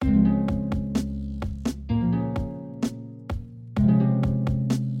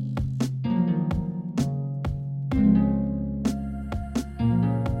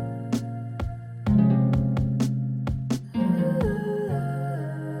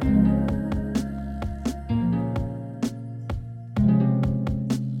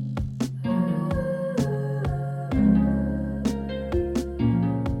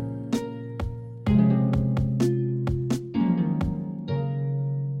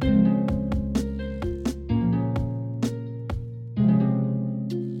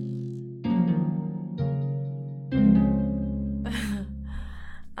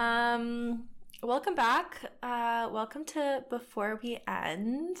welcome back. Welcome to Before We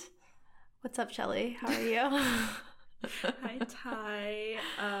End. What's up, Shelly? How are you? Hi, Thai.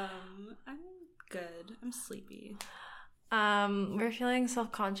 I'm good. I'm sleepy. We're feeling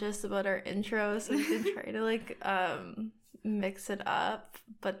self-conscious about our intro, so we've been trying to mix it up,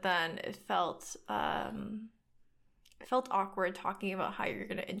 but then it felt awkward talking about how you're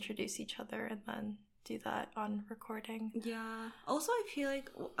gonna introduce each other and then do that on recording. Yeah. Also, I feel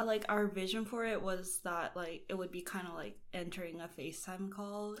like our vision for it was that like it would be kind of like entering a FaceTime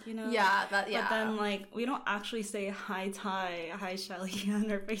call, you know? Yeah, But then like we don't actually say hi Thai, hi Shelly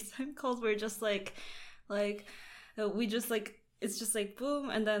on our FaceTime calls. We're just like we just like it's just like boom,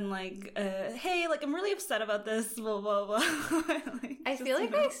 and then like hey, like I'm really upset about this, blah blah blah. Like, I feel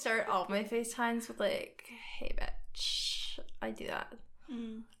like I start all my FaceTimes with like, hey bitch. I do that.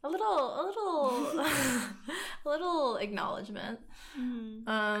 A little acknowledgement.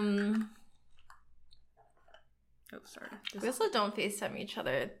 Oh, sorry. We also don't FaceTime each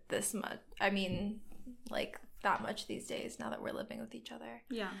other this much. I mean, like that much these days now that we're living with each other.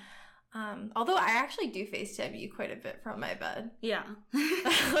 Yeah. Although I actually do FaceTime you quite a bit from my bed. Yeah.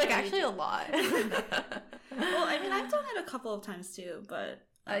 Like actually a lot. Well, I mean, I've done it a couple of times too, but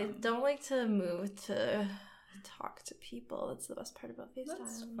I don't like to move to talk to people. That's the best part about FaceTime.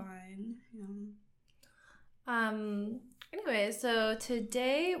 That's fine. Anyway, so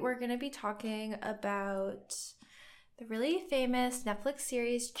today we're going to be talking about the really famous Netflix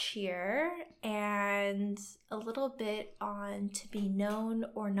series Cheer and a little bit on to be known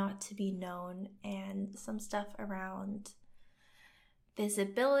or not to be known and some stuff around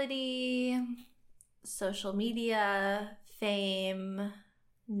visibility, social media, fame,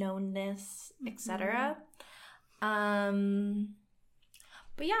 knownness, etc.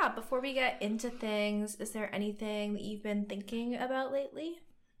 But yeah, before we get into things, is there anything that you've been thinking about lately?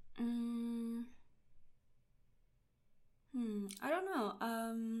 I don't know.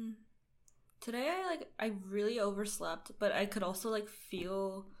 Today I really overslept, but I could also like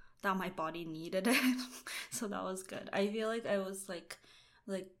feel that my body needed it. So that was good. I feel like I was like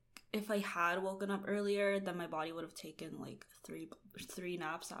if I had woken up earlier, then my body would have taken like three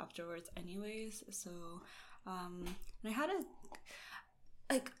naps afterwards anyways. So and I had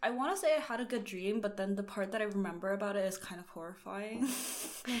I want to say I had a good dream, but then the part that I remember about it is kind of horrifying.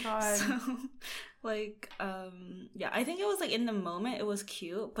 Oh my god. So yeah, I think it was like in the moment it was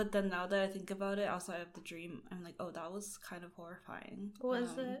cute, but then now that I think about it outside of the dream, I'm like, oh, that was kind of horrifying. What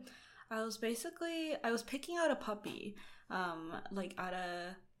was it? I was picking out a puppy, like at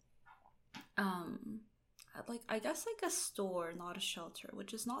a I guess like a store, not a shelter,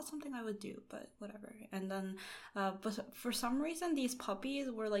 which is not something I would do, but whatever. And then but for some reason these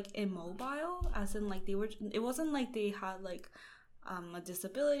puppies were like immobile, as in like it wasn't like they had like a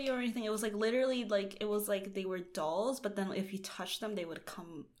disability or anything. It was like literally like it was like they were dolls, but then if you touch them they would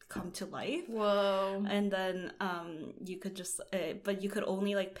come to life. Whoa. And then you could just but you could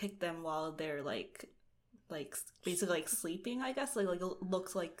only like pick them while they're like basically like sleeping, I guess. Like it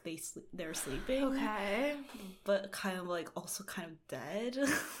looks like they're sleeping. Okay. But kind of like also kind of dead.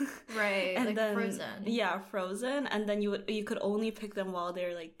 Right. And like then, frozen. Yeah, frozen. And then you could only pick them while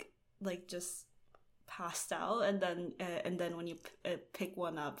they're like just passed out, and then when you pick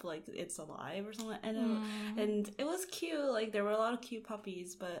one up, like it's alive or something. And it was cute. Like there were a lot of cute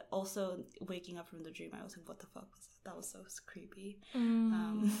puppies, but also waking up from the dream, I was like, what the fuck was that? That was so creepy.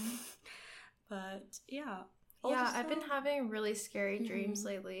 But yeah. Yeah, I've been having really scary dreams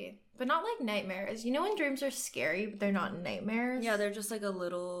lately. But not like nightmares. You know when dreams are scary, but they're not nightmares? Yeah, they're just like a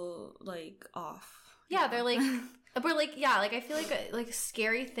little like off. Yeah, they're like but like yeah, like I feel like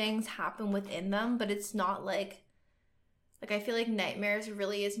scary things happen within them, but it's not like I feel like nightmares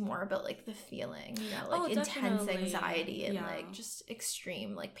really is more about like the feeling, you know, like intense anxiety and like just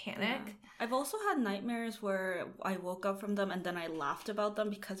extreme like panic. Yeah. I've also had nightmares where I woke up from them and then I laughed about them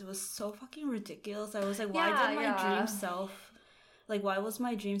because it was so fucking ridiculous. I was like, why did my dream self like, why was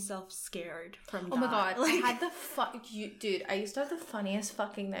my dream self scared from that? Oh my god, like, I had dude, I used to have the funniest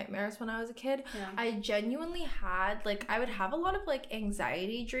fucking nightmares when I was a kid. Yeah. I genuinely had, like, I would have a lot of, like,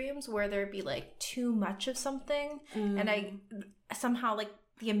 anxiety dreams where there'd be, like, too much of something, and I somehow, like,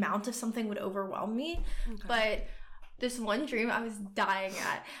 the amount of something would overwhelm me. Okay. But this one dream I was dying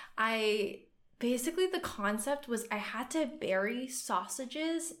at, basically, the concept was I had to bury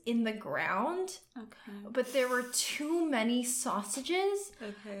sausages in the ground. Okay. But there were too many sausages.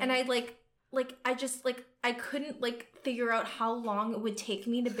 Okay. And I I couldn't like figure out how long it would take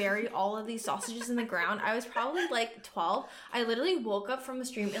me to bury all of these sausages in the ground. I was probably like 12. I literally woke up from a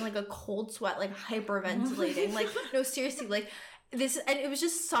dream in like a cold sweat, like hyperventilating. Like, no, seriously, like and it was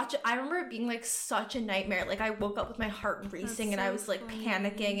just I remember it being like such a nightmare. Like I woke up with my heart racing and I was like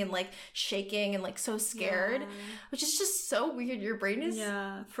panicking and like shaking and like so scared, which is just so weird. Your brain is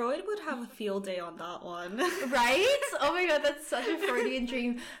Freud would have a field day on that one. Right? Oh my god, that's such a Freudian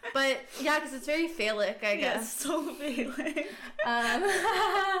dream. But yeah, because it's very phallic, I guess. It's so phallic.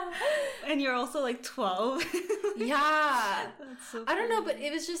 And you're also like 12. Yeah. That's so I don't know, but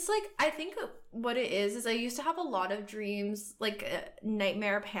it was just like, I think what it is I used to have a lot of dreams, like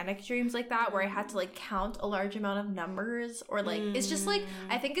nightmare panic dreams like that, where I had to like count a large amount of numbers, or like it's just like,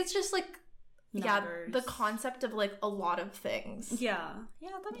 I think it's just like numbers. The concept of like a lot of things. Yeah,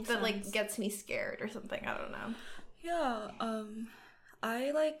 that makes sense. That like gets me scared or something. I don't know. Yeah.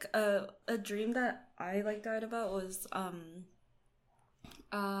 I like a dream that I like died about was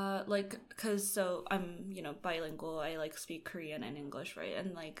like, cause so I'm, you know, bilingual. I like speak Korean and English, right?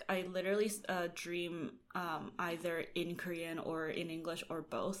 And like I literally dream either in Korean or in English or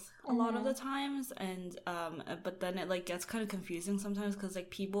both a lot of the times. And but then it like gets kind of confusing sometimes, because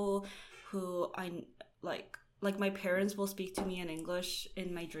like people who I like my parents will speak to me in English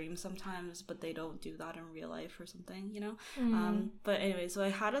in my dreams sometimes, but they don't do that in real life or something, you know. But anyway, so I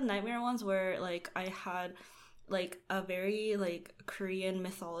had a nightmare once where like I had like a very like Korean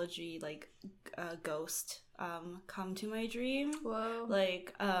mythology like ghost come to my dream. Whoa.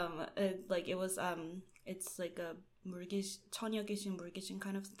 Like it was it's like a 처녀 계신 물 계신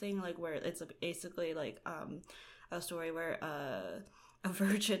kind of thing, like where it's basically like a story where a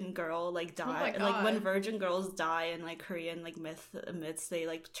virgin girl like died. Like when virgin girls die in like Korean like myths, they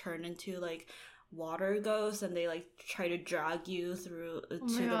like turn into like water ghosts, and they like try to drag you through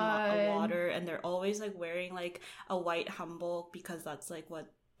to the water, and they're always like wearing like a white hanbok, because that's like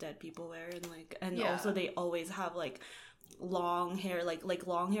what dead people wear, and like also they always have like long hair, like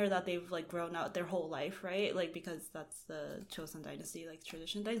long hair that they've like grown out their whole life, right? Like because that's the Joseon dynasty like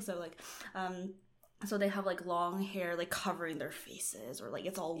tradition thing. So like so they have like long hair like covering their faces, or like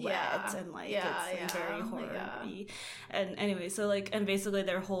it's all wet and like it's like, very horror-y. And anyway, so like, and basically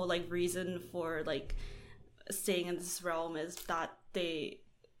their whole like reason for like staying in this realm is that they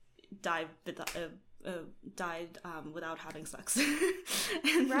died without having sex.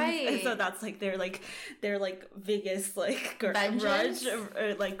 And so that's like their biggest like grudge,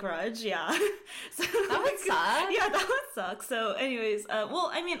 yeah. So that would suck. Yeah, that would suck. So anyways,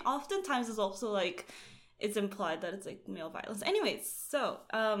 well, I mean, oftentimes it's also like it's implied that it's like male violence. Anyways, so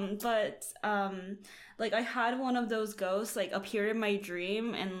like I had one of those ghosts like appear in my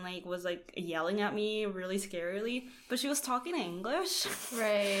dream and like was like yelling at me really scarily, but she was talking in English.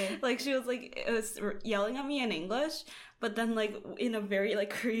 Right. Like she was like, it was yelling at me in English, but then like in a very like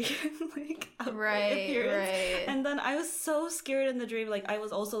Korean like appearance. Right. And then I was so scared in the dream. Like I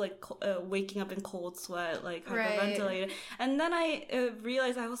was also like waking up in cold sweat, like hyperventilated. And then I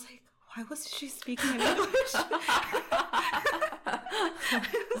realized, I was like, why was she speaking in English? I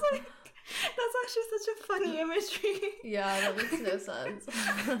was like, that's actually such a funny imagery. Yeah, that makes no sense.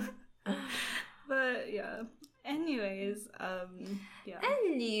 But yeah. Anyways,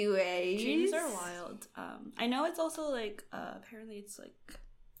 dreams are wild. I know it's also like apparently it's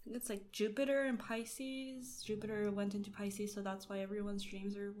like Jupiter and Pisces. Jupiter went into Pisces, so that's why everyone's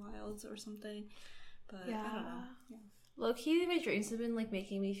dreams are wild or something. But I don't know. Yeah. Low-key, my dreams have been like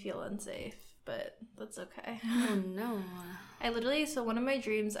making me feel unsafe, but that's okay. Oh no. I literally, so one of my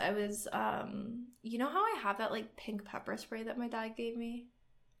dreams, I was you know how I have that like pink pepper spray that my dad gave me?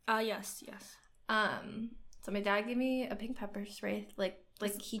 Yes. So my dad gave me a pink pepper spray, like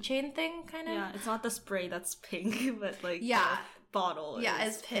keychain thing, kind of. Yeah, it's not the spray that's pink, but like the bottle. Yeah,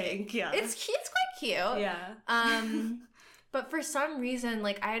 it's pink. Yeah, it's quite cute. Yeah. But for some reason,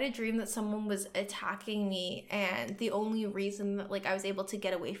 like I had a dream that someone was attacking me, and the only reason that like I was able to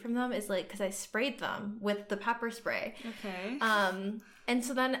get away from them is like because I sprayed them with the pepper spray. Okay. And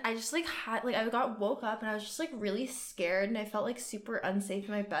so then I just like had like I woke up and I was just like really scared, and I felt like super unsafe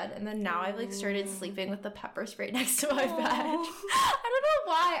in my bed. And then now I've like started sleeping with the pepper spray next to my bed. I don't know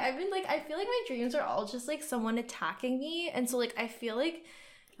why. I feel like my dreams are all just like someone attacking me, and so like I feel like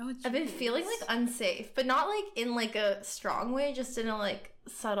I've been feeling like unsafe, but not like in like a strong way, just in a like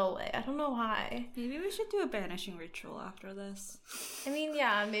subtle way. I don't know why. Maybe we should do a banishing ritual after this. I mean,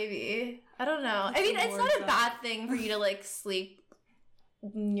 yeah, maybe. I don't know. I mean, it's not a bad thing for you to like sleep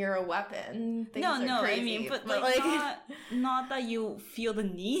near a weapon. No, crazy, I mean, but like not that you feel the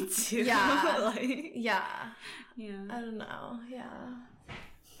need to. Yeah. Like, yeah. I don't know. Yeah.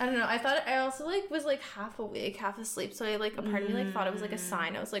 I don't know. I thought I also like was like half awake, half asleep. So I like a part of me like thought it was like a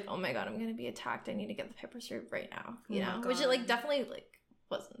sign. I was like, oh my god, I'm gonna be attacked. I need to get the pepper spray right now. You know, which it like definitely like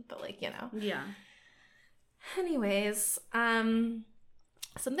wasn't, but like, you know. Yeah. Anyways,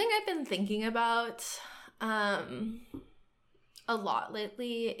 something I've been thinking about a lot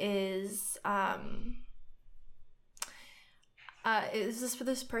lately is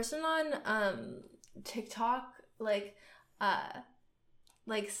this person on TikTok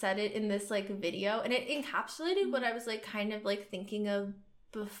said it in this like video, and it encapsulated what I was like kind of like thinking of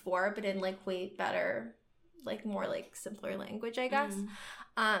before, but in like way better, like more like simpler language, I guess.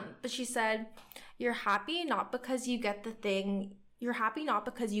 But she said, you're happy not because you got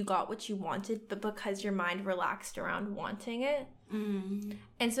what you wanted, but because your mind relaxed around wanting it.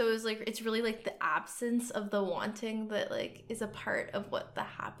 And so it was like, it's really like the absence of the wanting that like is a part of what the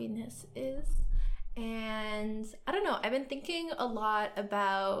happiness is. And I don't know, I've been thinking a lot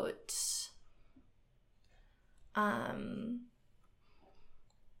about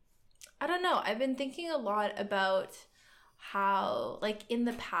how like in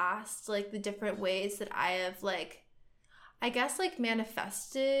the past, like the different ways that I have like, I guess like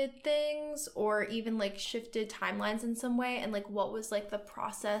manifested things or even like shifted timelines in some way, and like what was like the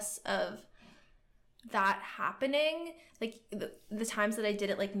process of that happening, like the times that I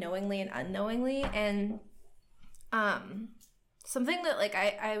did it like knowingly and unknowingly. And something that like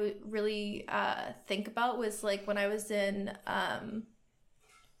I really think about was like when I was in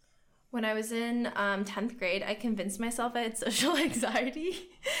 10th grade, I convinced myself I had social anxiety.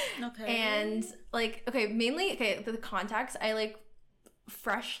 Okay. And like, the context, I like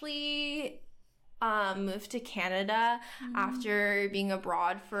freshly moved to Canada after being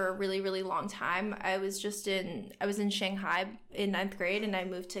abroad for a really, really long time. I was in Shanghai in 9th grade, and I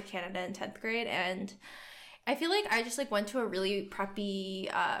moved to Canada in 10th grade. And I feel like I just like went to a really preppy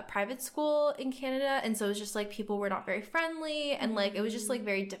private school in Canada, and so it was just like people were not very friendly, and like it was just like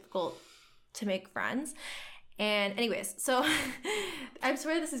very difficult to make friends. And anyways, so I'm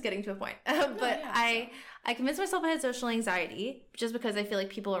sorry this is getting to a point, but I convinced myself I had social anxiety just because I feel like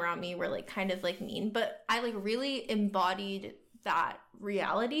people around me were like kind of like mean, but I like really embodied that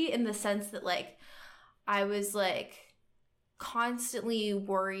reality in the sense that like I was like constantly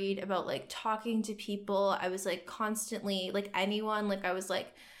worried about like talking to people. I was like constantly like anyone, like I was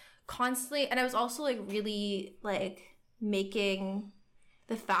like constantly, and I was also like really like making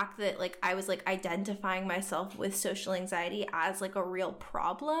the fact that like I was like identifying myself with social anxiety as like a real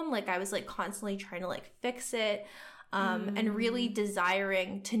problem. Like I was like constantly trying to like fix it and really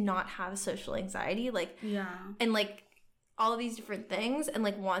desiring to not have social anxiety, like and like all of these different things, and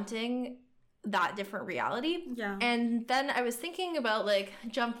like wanting that different reality. And then I was thinking about like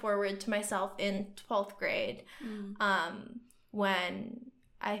jump forward to myself in 12th grade when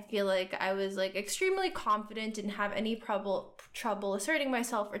I feel like I was like extremely confident, didn't have any trouble asserting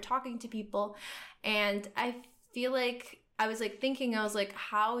myself or talking to people. And I feel like I was like thinking, I was like,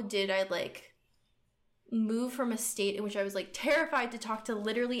 how did I like move from a state in which I was like terrified to talk to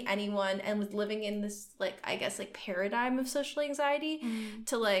literally anyone and was living in this like, I guess like paradigm of social anxiety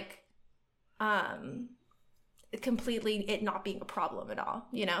to like completely it not being a problem at all,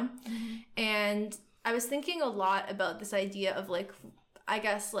 you know? And I was thinking a lot about this idea of like, I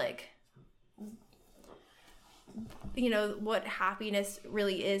guess like, you know, what happiness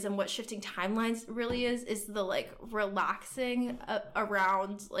really is and what shifting timelines really is the like relaxing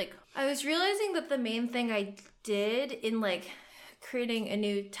around like, I was realizing that the main thing I did in like creating a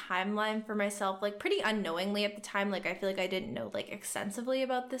new timeline for myself, like pretty unknowingly at the time, like I feel like I didn't know like extensively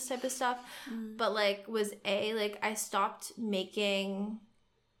about this type of stuff, but like was like I stopped making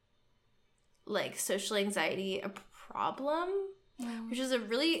like social anxiety a problem, which is a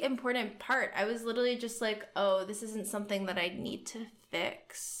really important part. I was literally just like, oh, this isn't something that I need to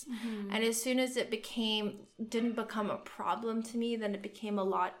fix. And as soon as it didn't become a problem to me, then it became a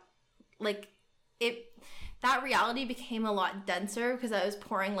lot like that reality became a lot denser because I was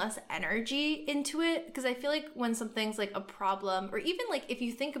pouring less energy into it. Because I feel like when something's like a problem, or even like if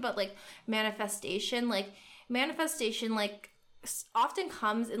you think about like manifestation like often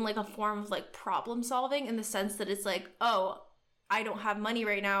comes in like a form of like problem solving, in the sense that it's like, oh, I don't have money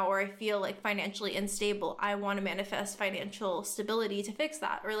right now, or I feel like financially unstable. I want to manifest financial stability to fix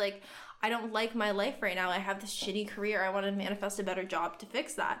that. Or like, I don't like my life right now. I have this shitty career. I want to manifest a better job to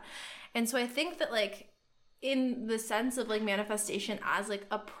fix that. And so I think that like in the sense of like manifestation as like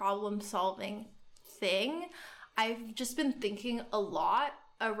a problem solving thing, I've just been thinking a lot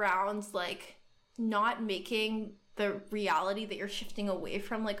around like not making the reality that you're shifting away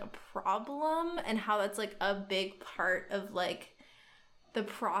from like a problem, and how that's like a big part of like the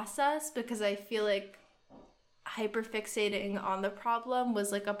process, because I feel like hyperfixating on the problem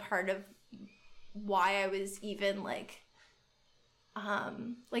was like a part of why I was even like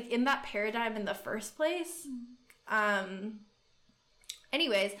like in that paradigm in the first place.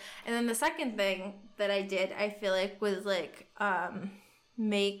 Anyways, and then the second thing that I did, I feel like, was like I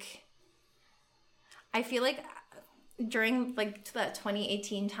feel like during like to that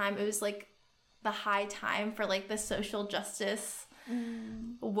 2018 time, it was like the high time for like the social justice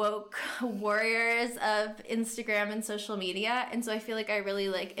woke warriors of Instagram and social media. And so I feel like I really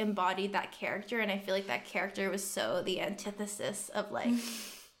like embodied that character, and I feel like that character was so the antithesis of like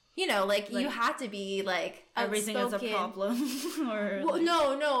you know, like you had to be like everything is a problem. Or well,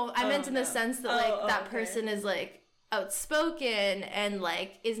 no, I meant in the sense that like that person is like outspoken and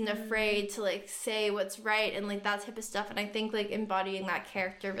like isn't afraid to like say what's right and like that type of stuff. And I think like embodying that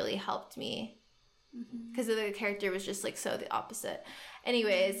character really helped me because the character was just like so the opposite.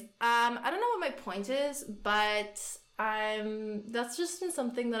 Anyways, I don't know what my point is, but that's just been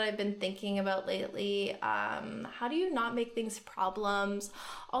something that I've been thinking about lately. How do you not make things problems?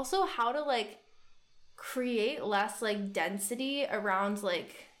 Also, how to like create less like density around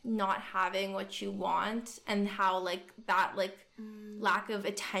like not having what you want, and how like that like lack of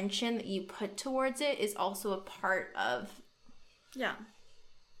attention that you put towards it is also a part of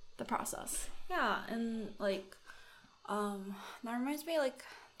the process. Yeah, and like that reminds me, like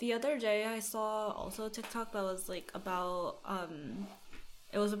the other day I saw also a TikTok that was like about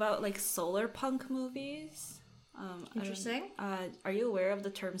it was about like solar punk movies. Interesting. Are you aware of the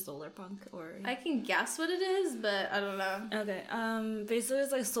term solar punk? Or I can guess what it is, but I don't know. Okay. Basically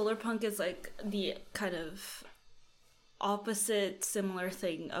it's like solar punk is like the kind of opposite similar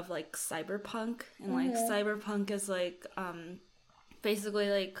thing of like cyberpunk, and like cyberpunk is like basically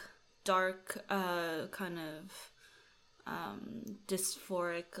like dark kind of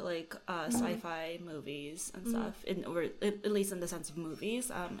dysphoric like sci-fi movies and stuff, or at least in the sense of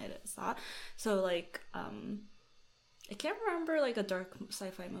movies. It is that. So like I can't remember like a dark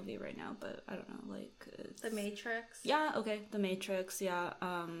sci-fi movie right now, but I don't know, like The Matrix. Yeah, okay, The Matrix, yeah.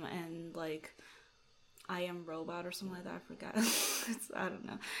 And like I Am Robot or something like that, I forgot. I don't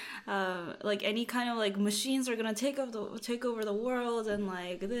know. Like any kind of like machines are gonna take over the world, and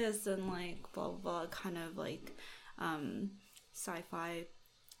like this and like blah blah blah, kind of like sci-fi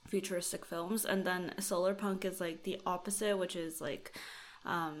futuristic films. And then solar punk is like the opposite, which is like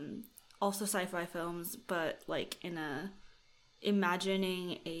also sci-fi films, but like in a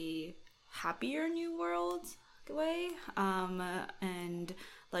imagining a happier new world way, and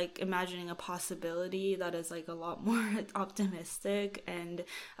like imagining a possibility that is like a lot more optimistic, and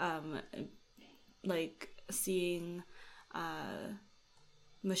like seeing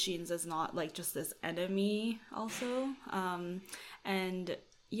machines as not like just this enemy also. And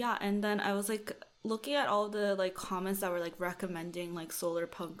yeah, and then I was like looking at all the like comments that were like recommending like solar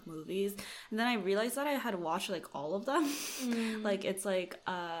punk movies, and then I realized that I had watched like all of them. Like it's like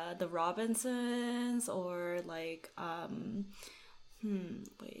the Robinsons, or like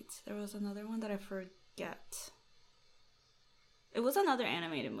wait, there was another one that I forget. It was another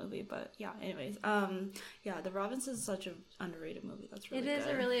animated movie, but yeah, anyways. Yeah, The Robinsons is such an underrated movie. That's really good. It is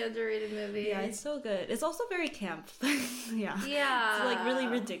a really underrated movie. Yeah, it's so good. It's also very camp. Yeah. It's like really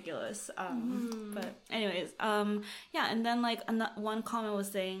ridiculous. But anyways, yeah, and then like one comment was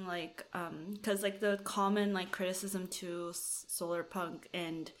saying like, cause like the common like criticism to solar punk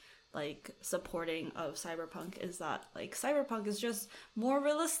and like supporting of cyberpunk is that like cyberpunk is just more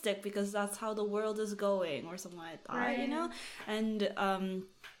realistic because that's how the world is going, or something like that, right. You know? And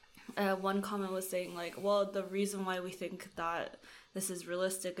one comment was saying like, well, the reason why we think that this is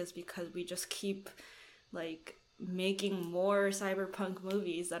realistic is because we just keep like making more cyberpunk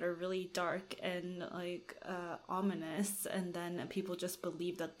movies that are really dark and like ominous, and then people just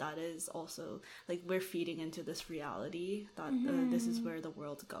believe that that is also like we're feeding into this reality that this is where the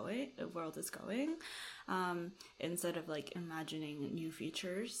world is going, instead of like imagining new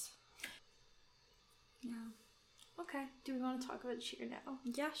futures. Yeah. Okay, do we want to talk about cheer now?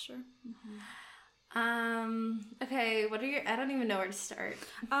 Yeah, sure. Okay, what are your, I don't even know where to start.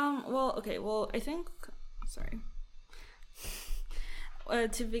 Well, I think, sorry.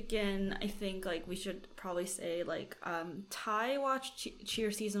 To begin, I think like we should probably say like Thai watched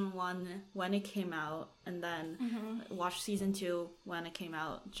Cheer season 1 when it came out, and then watched season 2 when it came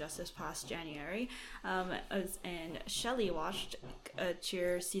out just this past January. And Shelly watched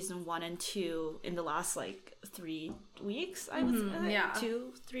Cheer season 1 and 2 in the last like 3 weeks, I would say.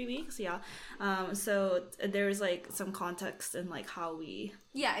 2-3 weeks, yeah. So there's like some context in like how we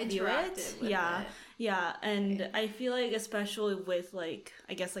view it. Yeah, and I feel like especially with like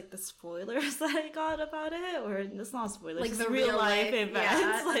I guess like the spoilers that I got about it, or it's not spoilers, like just the real life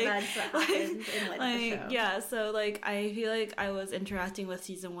events, events that happened in like the show. Yeah. So like I feel like I was interacting with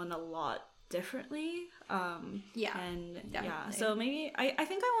season 1 a lot differently. And definitely. Yeah, so maybe I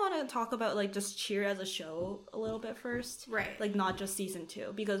think I want to talk about like just Cheer as a show a little bit first, right? Like not just season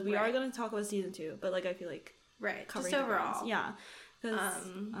 2, because we are going to talk about season 2, but like I feel like just overall,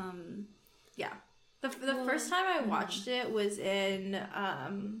 the first time I watched it was in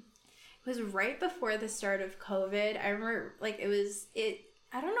it was right before the start of COVID. I remember like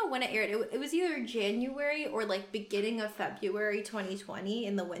I don't know when it aired. It was either January or like beginning of February 2020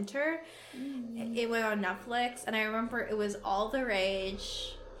 in the winter. It went on Netflix, and I remember it was all the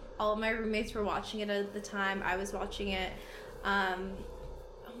rage. All of my roommates were watching it at the time. I was watching it. Oh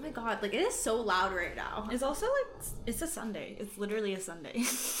my god, like it is so loud right now. It's also like it's a Sunday. It's literally a Sunday.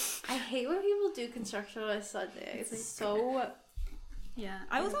 I hate when people do construction on a Sunday. It's like so. Yeah,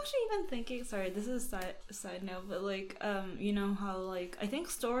 I was actually even thinking, sorry, this is a side note, but like, you know how like, I think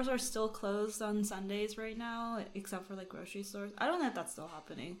stores are still closed on Sundays right now, except for like grocery stores. I don't know if that's still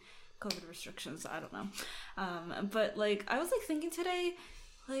happening. COVID restrictions, I don't know. But like, I was like thinking today,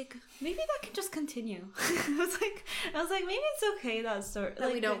 like maybe that can just continue. I was like maybe it's okay that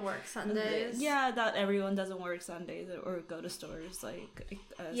we don't work Sundays. Yeah, that everyone doesn't work Sundays or go to stores like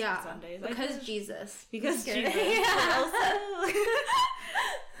Sundays because Jesus. Because Jesus.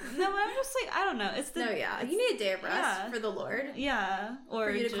 No, I'm just like I don't know. You need a day of rest for the Lord. Yeah, or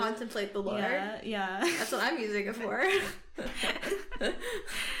for you to contemplate the Lord. Yeah. That's what I'm using it for.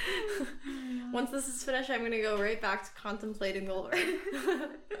 Once this is finished, I'm gonna go right back to contemplating the Lord.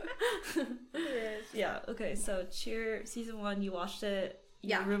 Yeah. Okay. So, Cheer season 1, you watched it.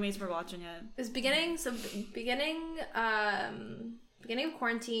 Your roommates were watching it. It was beginning of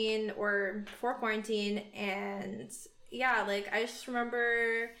quarantine or before quarantine, and like I just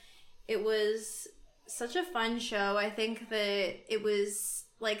remember it was such a fun show. I think that it was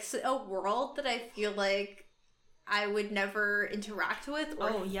like a world that I feel like I would never interact with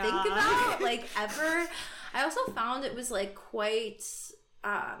or think about like ever. I also found it was like quite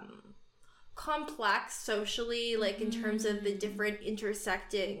complex socially, like in terms of the different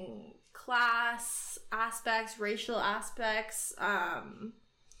intersecting class aspects, racial aspects,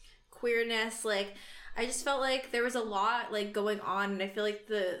 queerness. Like I just felt like there was a lot like going on, and I feel like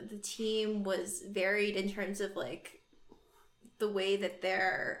the team was varied in terms of like the way that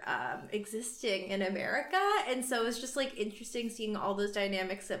they're existing in America, and so it's just like interesting seeing all those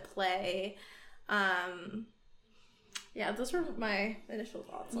dynamics at play. Those were my initial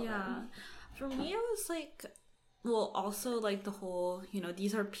thoughts on it. For me it was like, well, also like the whole, you know,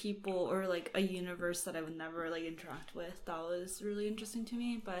 these are people or like a universe that I would never like interact with. That was really interesting to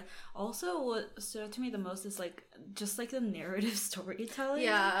me. But also what stood out to me the most is like just like the narrative storytelling.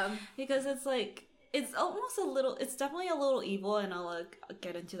 Because it's like it's almost a little, it's definitely a little evil, and I'll like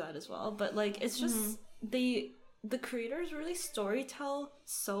get into that as well. But like it's just the creators really storytell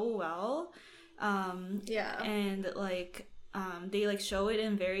so well. And like they like show it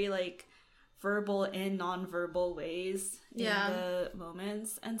in very like verbal and non-verbal ways in the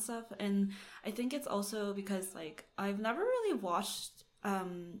moments and stuff. And I think it's also because like I've never really watched a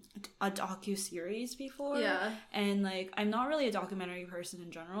docu-series before, and like I'm not really a documentary person in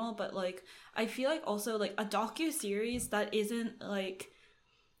general, but like I feel like also like a docu-series that isn't like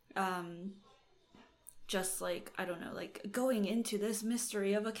just like, I don't know, like going into this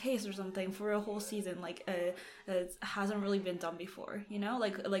mystery of a case or something for a whole season, like it hasn't really been done before, you know,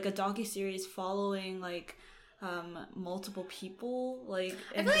 like a docu-series following like multiple people, like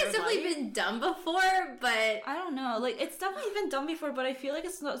I feel like it's definitely been done before, but I don't know, like it's definitely been done before, but I feel like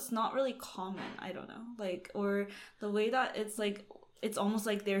it's not really common. I don't know, like, or the way that it's like it's almost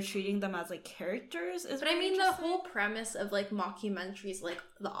like they're treating them as like characters is. But I mean, the whole premise of like mockumentaries like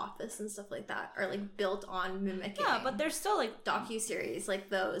The Office and stuff like that are like built on mimicking. Yeah, but they're still like docuseries like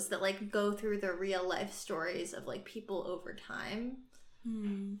those that like go through the real life stories of like people over time.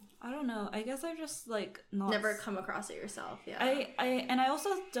 I don't know. I guess I've just like never come across it yourself. Yeah. I also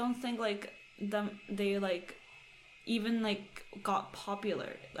don't think like they like even like got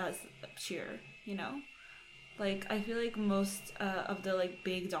popular as Cheer, you know? Like I feel like most of the like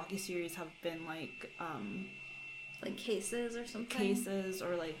big docuseries have been like cases or something. Cases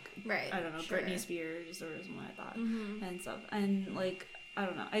or like I don't know, Britney Spears or something like that and stuff. And like I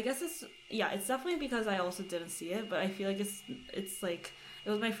don't know. I guess it's definitely because I also didn't see it, but I feel like it's like it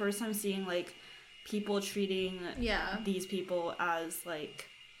was my first time seeing like people treating these people as like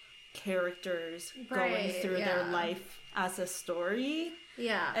characters going through their life as a story.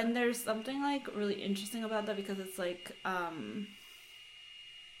 Yeah. And there's something like really interesting about that because it's like I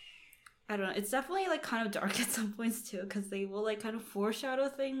I don't know. It's definitely like kind of dark at some points too, because they will like kind of foreshadow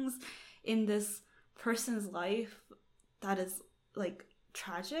things in this person's life that is like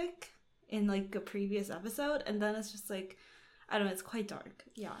tragic in like a previous episode, and then it's just like, I don't know, it's quite dark.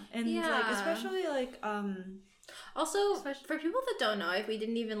 Yeah. And like especially like also for people that don't know, if we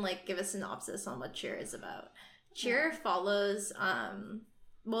didn't even like give a synopsis on what Cheer is about. Cheer follows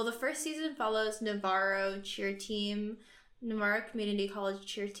well, the first season follows Navarro Community College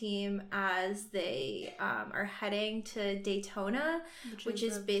cheer team as they are heading to Daytona, which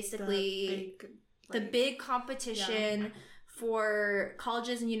is basically the big competition for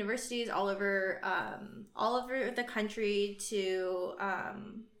colleges and universities all over the country to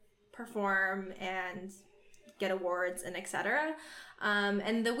perform and get awards and etc.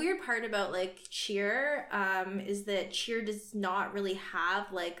 And the weird part about like Cheer is that Cheer does not really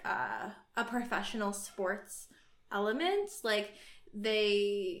have like a professional sports element. Like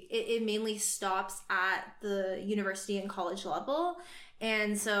it mainly stops at the university and college level.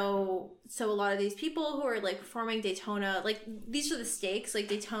 And so a lot of these people who are like performing Daytona, like these are the stakes. Like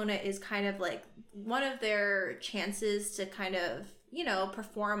Daytona is kind of like one of their chances to kind of, you know,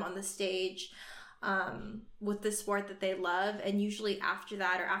 perform on the stage with the sport that they love. And usually after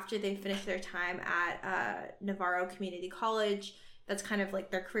that, or after they finish their time at Navarro Community College, that's kind of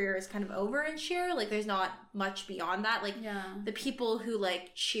like their career is kind of over in cheer. Like there's not much beyond that. Like the people who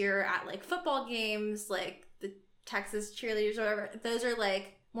like cheer at like football games, like the Texas cheerleaders or whatever, those are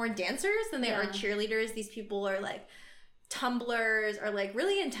like more dancers than they are cheerleaders. These people are like tumblers, or like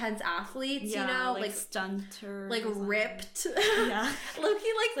really intense athletes, you know, like stunters, like ripped,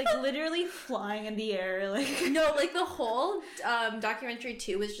 low-key, like literally flying in the air. Like no, like the whole documentary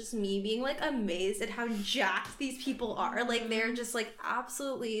too was just me being like amazed at how jacked these people are. Like they're just like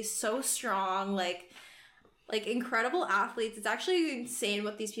absolutely so strong, like incredible athletes. It's actually insane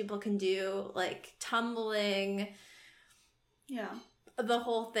what these people can do, like tumbling, the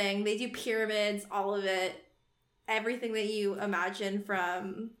whole thing. They do pyramids, all of it. Everything that you imagine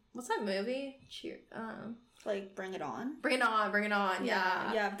from, what's that movie? Cheer, like Bring It On. Bring It On,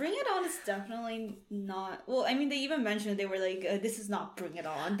 yeah. Yeah, Bring It On is definitely not, well, I mean, they even mentioned, they were like, this is not Bring It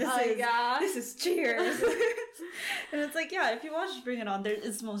On. This is Cheers. And it's like, yeah, if you watch Bring It On,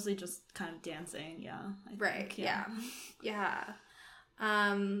 it's mostly just kind of dancing, Yeah.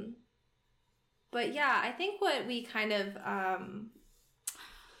 But yeah, I think what we kind of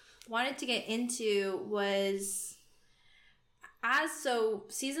wanted to get into was, so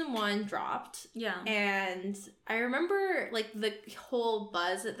season 1 dropped, and I remember like the whole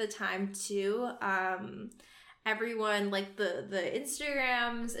buzz at the time too. Everyone, like the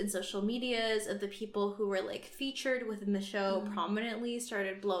Instagrams and social medias of the people who were like featured within the show prominently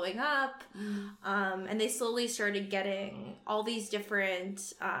started blowing up, and they slowly started getting all these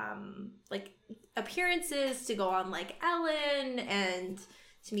different like appearances to go on like Ellen and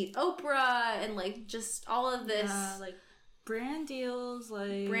to meet Oprah, and like just all of this like brand deals,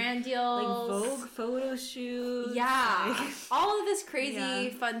 like Vogue photo shoots, all of this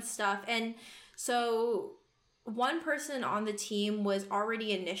crazy fun stuff. And so one person on the team was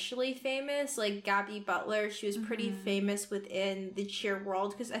already initially famous, like Gabby Butler. She was pretty famous within the cheer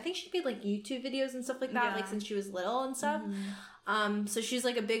world because I think she made like YouTube videos and stuff like that, like since she was little and stuff. So she's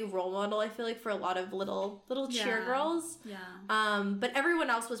like a big role model, I feel like, for a lot of little cheer girls. But everyone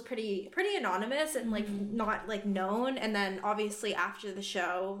else was pretty anonymous and like not like known. And then obviously after the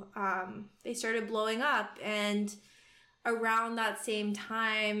show, they started blowing up, and around that same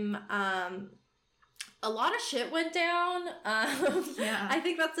time, a lot of shit went down. I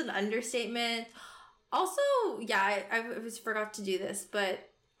think that's an understatement. Also, I forgot to do this, but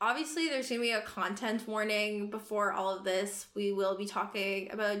obviously there's going to be a content warning before all of this. We will be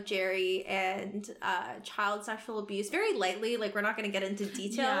talking about Jerry and child sexual abuse very lightly. Like, we're not going to get into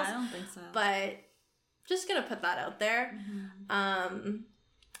details. Yeah, I don't think so. But just going to put that out there.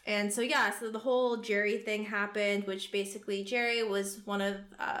 And so, so the whole Jerry thing happened, which basically Jerry was one of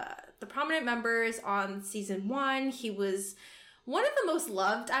the prominent members on season 1. He was one of the most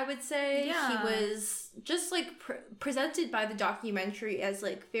loved, I would say. He was just like presented by the documentary as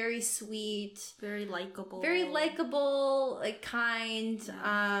like very sweet, very likable, like kind.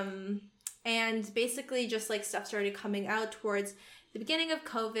 And basically just like stuff started coming out towards the beginning of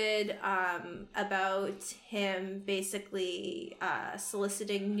COVID about him basically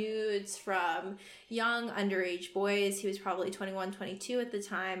soliciting nudes from young underage boys. He was probably 21, 22 at the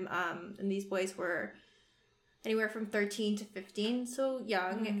time. And these boys were anywhere from 13 to 15, so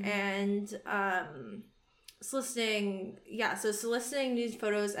young. And soliciting nude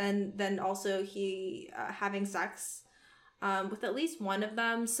photos, and then also he having sex with at least one of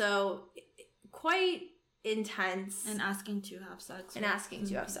them. So quite intense. And asking to have sex. And asking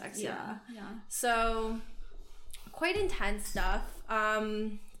to have sex, yeah. Yeah. So quite intense stuff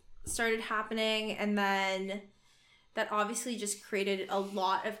started happening, and then that obviously just created a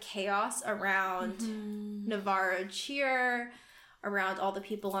lot of chaos around Navarro Cheer, around all the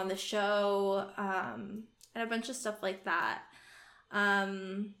people on the show, and a bunch of stuff like that.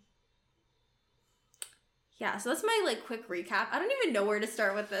 Yeah, so that's my, like, quick recap. I don't even know where to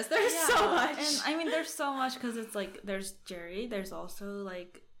start with this. There's so much. And, I mean, there's so much, because it's, like, there's Jerry. There's also,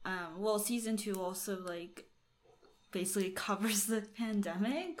 like, season 2 also, like, basically covers the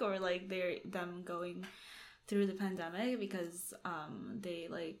pandemic, or, like, them going through the pandemic, because they,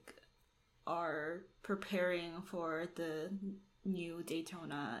 like, are preparing for the new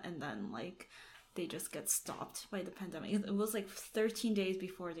Daytona, and then, like, they just get stopped by the pandemic. It was like 13 days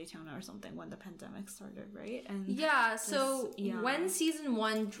before Daytona or something when the pandemic started, right? And when season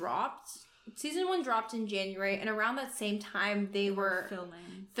 1 dropped in January, and around that same time they were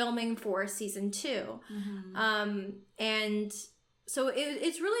filming for season 2. And so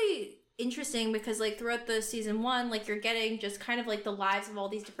it's really interesting, because like throughout the season 1, like you're getting just kind of like the lives of all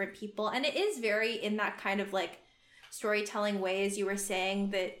these different people, and it is very in that kind of like storytelling way, as you were saying,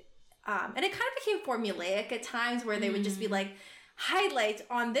 that and it kind of became formulaic at times, where they would just be like, highlight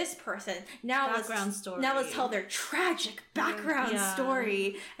on this person. Now let's tell their tragic background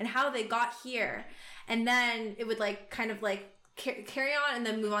story and how they got here. And then it would like kind of like carry on and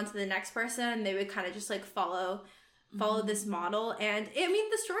then move on to the next person. And they would kind of just like follow this model. And I mean,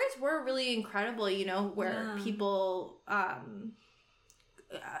 the stories were really incredible, you know, where people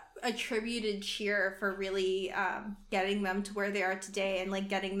attributed Cheer for really getting them to where they are today, and like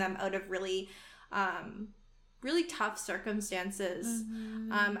getting them out of really really tough circumstances.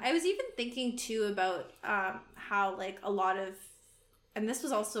 I was even thinking too about how like a lot of, and this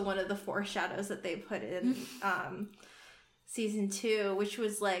was also one of the foreshadows that they put in season 2, which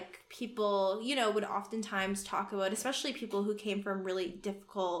was like people, you know, would oftentimes talk about, especially people who came from really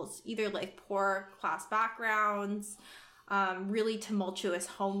difficult, either like poor class backgrounds, really tumultuous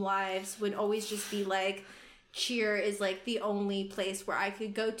home lives, would always just be like, Cheer is like the only place where I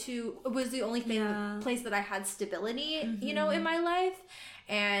could go to. It was the only place that I had stability, you know, in my life.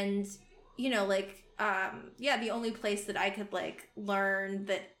 And, you know, like, the only place that I could like learn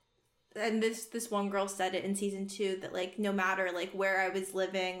that, and this one girl said it in season 2, that like no matter like where I was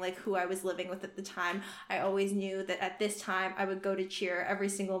living, like who I was living with at the time, I always knew that at this time I would go to Cheer every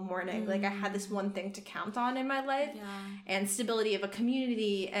single morning. Like I had this one thing to count on in my life, and stability of a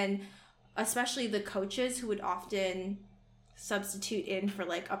community, and especially the coaches who would often substitute in for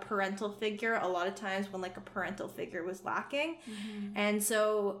like a parental figure a lot of times when like a parental figure was lacking. And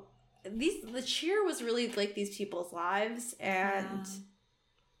so the Cheer was really like these people's lives, and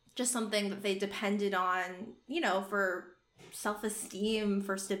just something that they depended on, you know, for self-esteem,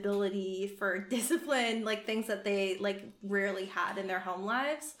 for stability, for discipline, like things that they like rarely had in their home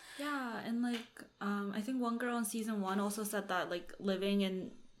lives. And like I think one girl in season 1 also said that like living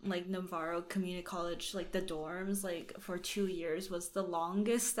in like Navarro Community College, like the dorms, like for 2 years was the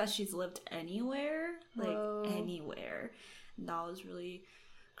longest that she's lived anywhere. Whoa. Like anywhere. And that was really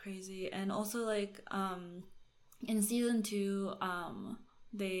crazy. And also like in season 2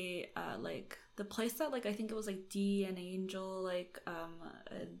 they like the place that like I think it was like Dee and Angel like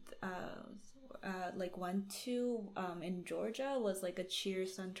like went to in Georgia was like a cheer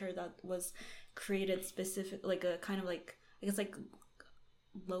center that was created specific, like a kind of like I guess like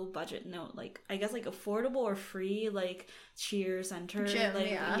low budget, no, like I guess like affordable or free like cheer center, gym,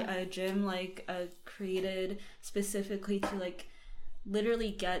 like a gym like created specifically to like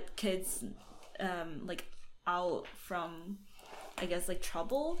literally get kids like out from I guess like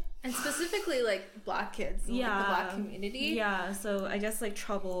trouble, and specifically like black kids in like, the black community. So I guess like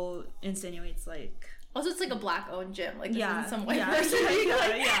trouble insinuates like also it's like a black owned gym, like this in some way. No, it's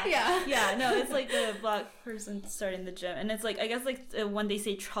like a black person starting the gym, and it's like I guess like when they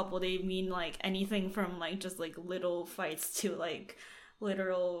say trouble they mean like anything from like just like little fights to like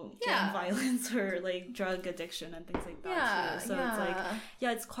literal gang violence or like drug addiction and things like that too. So it's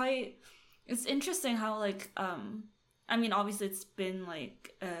like it's interesting how like I mean obviously it's been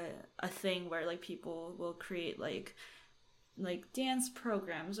like a thing where like people will create like dance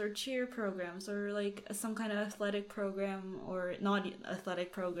programs or cheer programs or like some kind of athletic program or not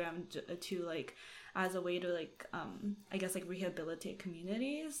athletic program to like as a way to like I guess like rehabilitate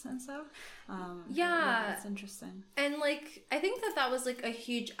communities and stuff. It's interesting. And like I think that was like a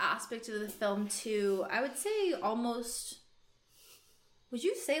huge aspect of the film too. I would say almost, would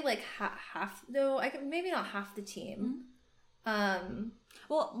you say like half, though I could maybe not half the team,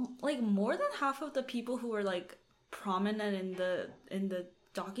 Well, like more than half of the people who were like prominent in the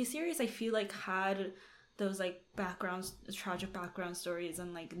docuseries, I feel like had those like backgrounds, tragic background stories,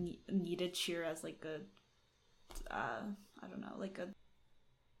 and like needed cheer as like a I don't know, like a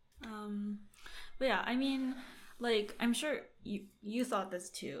but yeah, I mean, like I'm sure you thought this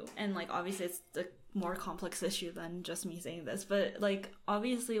too, and like obviously it's a more complex issue than just me saying this, but like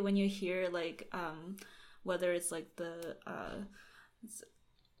obviously when you hear like whether it's like the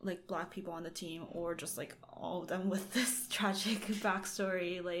like Black people on the team or just like all of them with this tragic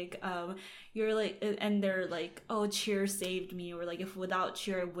backstory, like you're like, and they're like, oh, cheer saved me, or like if without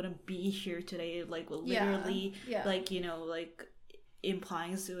cheer I wouldn't be here today, like literally like, you know, like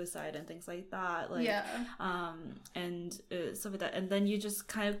implying suicide and things like that, like and stuff like that. And then you just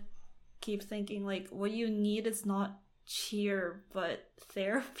kind of keep thinking like what you need is not cheer but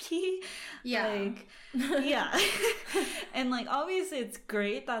therapy. Like and like obviously it's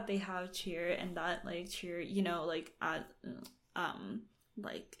great that they have cheer, and that like cheer, you know, like at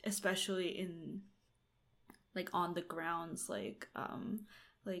like especially in like on the grounds, like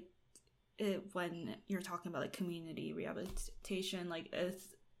when you're talking about like community rehabilitation, like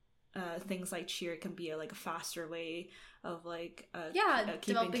things like cheer can be a faster way of like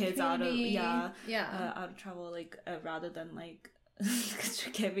keeping kids out of trouble, like rather than like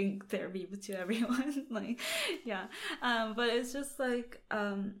giving therapy to everyone. Like but it's just like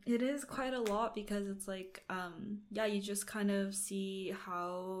it is quite a lot, because it's like you just kind of see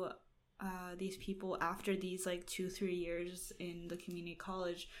how these people after these like 2-3 years in the community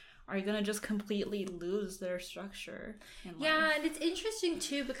college are gonna just completely lose their structure in life. And it's interesting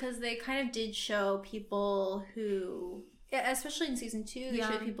too, because they kind of did show people who, especially in season 2, they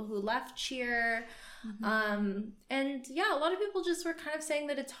showed people who left cheer. And a lot of people just were kind of saying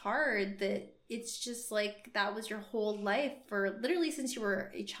that it's hard, that it's just like that was your whole life for literally since you were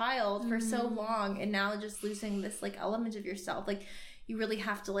a child for so long, and now just losing this like element of yourself, like you really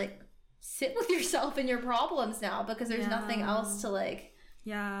have to like sit with yourself and your problems now, because there's nothing else to like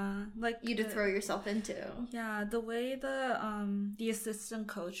like you to throw yourself into. The way the assistant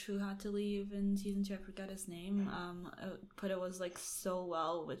coach who had to leave in season 2, I forget his name, put it was like so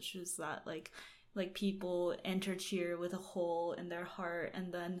well, which is that like people enter cheer with a hole in their heart,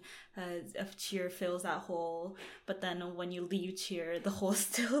 and then if cheer fills that hole, but then when you leave cheer, the hole's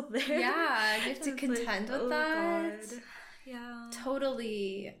still there. You have to contend with that. God.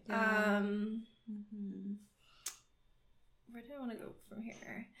 Totally. Where do I want to go from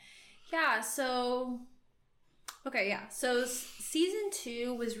here? So season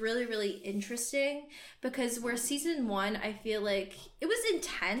 2 was really, really interesting, because where season 1, I feel like it was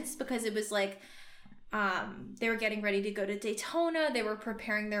intense, because it was like they were getting ready to go to Daytona, they were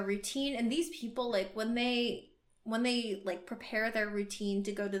preparing their routine, and these people, like when they like prepare their routine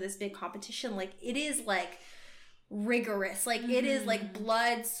to go to this big competition, like it is like rigorous, like it is like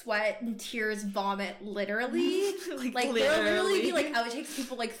blood, sweat, and tears, vomit, literally. like there'll literally be like outtakes,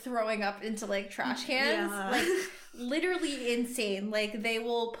 people like throwing up into like trash cans, like literally insane. Like they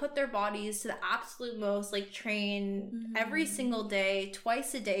will put their bodies to the absolute most, like train every single day,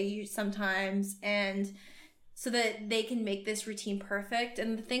 twice a day sometimes, and so that they can make this routine perfect.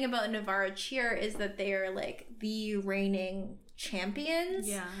 And the thing about Navarro Cheer is that they are like the reigning champions.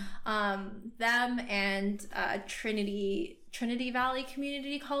 Them and Trinity Valley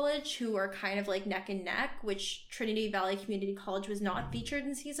Community College, who are kind of like neck and neck, which Trinity Valley Community College was not featured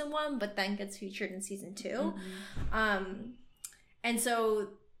in season 1, but then gets featured in season 2. And so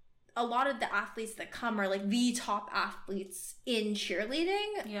a lot of the athletes that come are like the top athletes in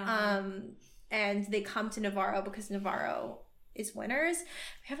cheerleading. And they come to Navarro because Navarro is winners.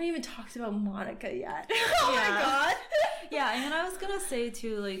 We haven't even talked about Monica yet. Oh my god. And I was gonna say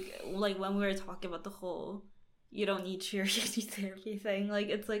too, like when we were talking about the whole you don't need cheer, you need therapy thing, like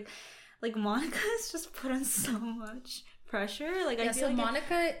it's like Monica has just put on so much pressure. Like I feel like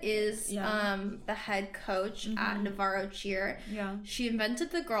Monica is the head coach at Navarro Cheer. She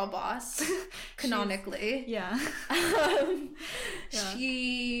invented the girl boss canonically.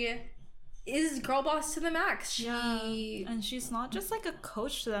 She is girl boss to the max. And she's not just like a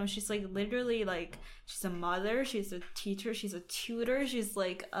coach to them, she's like literally like she's a mother, she's a teacher, she's a tutor, she's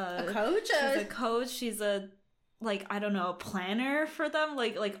like a coach, she's a coach, she's a like I don't know, a planner for them,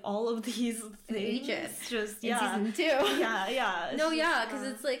 like all of these things. Just in season 2. Because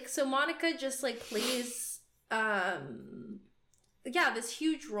it's like, so Monica just like plays this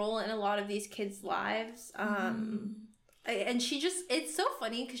huge role in a lot of these kids' lives. And she just, it's so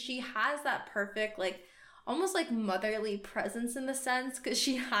funny because she has that perfect, like, almost like motherly presence in the sense, because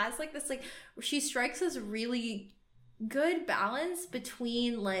she has like this, like, she strikes this really good balance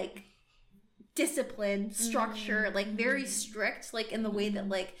between like discipline, structure, like very strict, like in the way that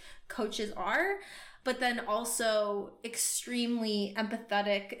like coaches are, but then also extremely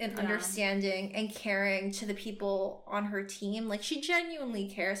empathetic and understanding and caring to the people on her team. Like she genuinely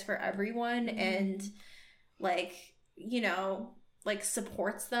cares for everyone and like, you know, like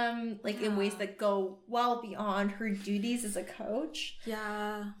supports them like in ways that go well beyond her duties as a coach.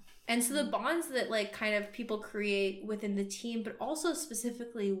 Yeah. And so the bonds that like kind of people create within the team, but also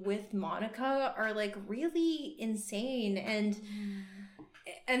specifically with Monica, are like really insane and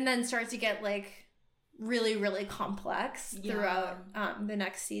then start to get like really, really complex throughout the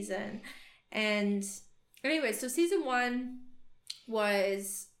next season. And anyway, so season 1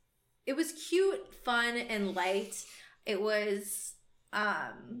 was cute, fun, and light. It was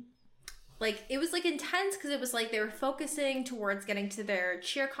like it was like intense because it was like they were focusing towards getting to their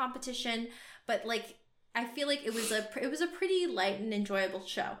cheer competition, but like I feel like it was a pretty light and enjoyable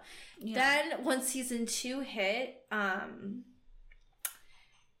show. Then once season 2 hit,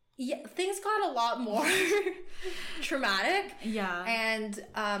 things got a lot more traumatic and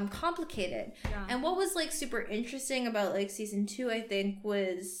complicated. And what was like super interesting about like season 2, I think,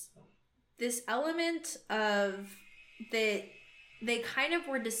 was this element of that they kind of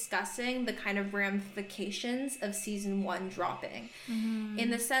were discussing the kind of ramifications of season 1 dropping, in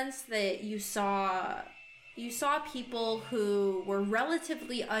the sense that you saw people who were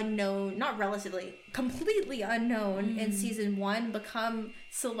completely unknown in season 1 become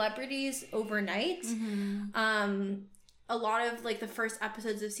celebrities overnight. A lot of like the first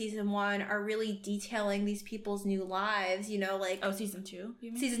episodes of season 1 are really detailing these people's new lives, you know, like season 2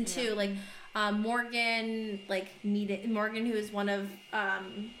 you mean? Season 2, like Morgan, like Morgan, who is one of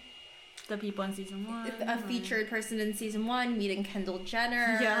the people in season 1, a featured person in season 1, meeting Kendall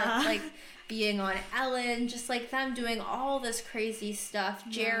Jenner, like being on Ellen, just like them doing all this crazy stuff.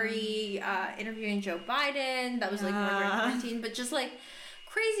 Jerry interviewing Joe Biden, that was like more during quarantine, but just like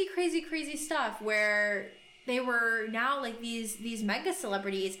crazy stuff where they were now like these mega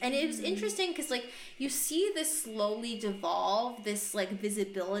celebrities. And it was interesting because like you see this slowly devolve, this like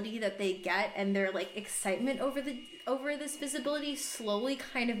visibility that they get, and their like excitement over this visibility slowly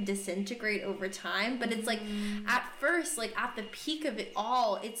kind of disintegrate over time. But it's like at first, like at the peak of it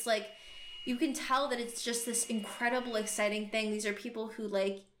all, it's like you can tell that it's just this incredible, exciting thing. These are people who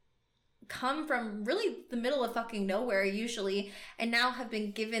like come from really the middle of fucking nowhere usually, and now have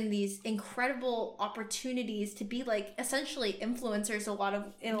been given these incredible opportunities to be like essentially influencers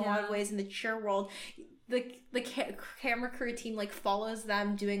in a lot of ways in the cheer world. The camera crew team like follows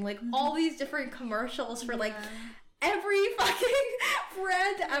them doing like all these different commercials for like every fucking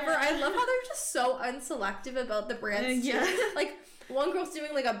brand ever. I love how they're just so unselective about the brands too. Like one girl's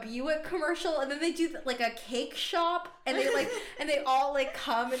doing like a Buick commercial, and then they do like a cake shop, and they like and they all like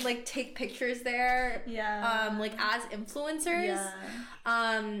come and like take pictures there, like as influencers.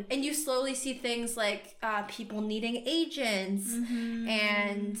 And you slowly see things like people needing agents,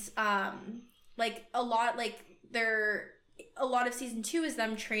 and like a lot of season 2 is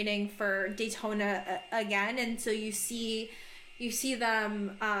them training for Daytona again, and so you see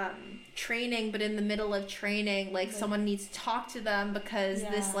them training, but in the middle of training, like someone needs to talk to them because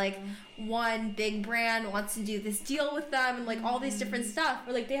this like one big brand wants to do this deal with them, and like all these different stuff.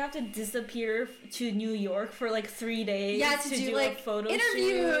 Or like they have to disappear to New York for like 3 days to do like a photo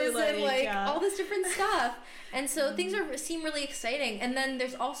interviews shoot, and like all this different stuff. And so things seem really exciting. And then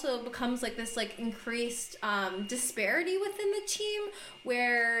there's also becomes like this like increased disparity within the team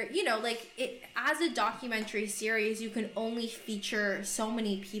where, you know, like it as a documentary series, you can only feature so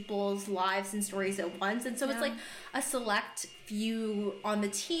many people's lives and stories at once. And so it's like a select few on the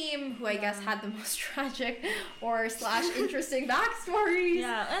team who I guess had the most tragic or / interesting backstories.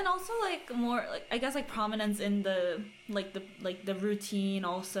 Yeah, and also like more like I guess like prominence in the routine,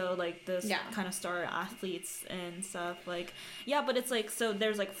 also like the kind of star athletes and stuff. Like but it's like so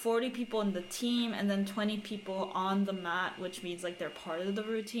there's like 40 people in the team and then 20 people on the mat, which means like they're part of the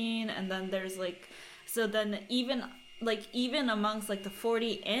routine. And then there's like so then even amongst like the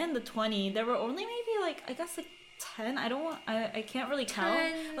 40 and the 20, there were only maybe like I guess like 10. I can't really count.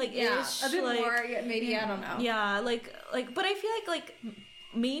 10, like a bit like, more maybe I don't know. Like but I feel like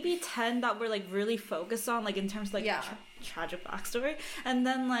maybe 10 that were like really focused on like in terms of like tragic backstory, and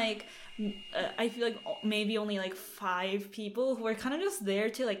then like I feel like maybe only like 5 people who are kind of just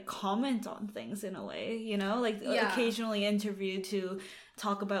there to like comment on things in a way, you know, like occasionally interviewed to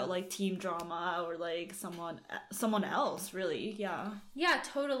talk about like team drama or like someone else really. Yeah,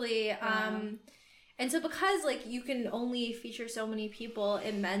 totally. And so because, like, you can only feature so many people,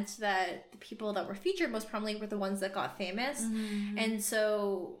 it meant that the people that were featured most prominently were the ones that got famous. Mm-hmm. And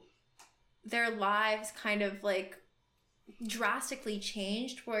so their lives kind of, like, drastically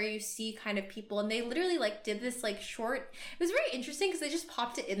changed, where you see kind of people, and they literally, like, did this, like, short... It was very interesting because they just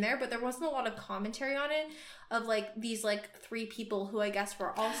popped it in there, but there wasn't a lot of commentary on it of, like, these, like, 3 people who I guess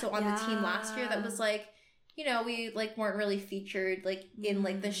were also on the team last year that was, like, you know, we, like, weren't really featured, like, in,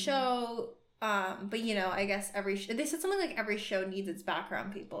 like, the show... but, you know, I guess they said something like every show needs its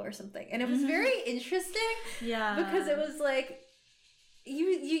background people or something. And it was very interesting. Yeah. Because it was like,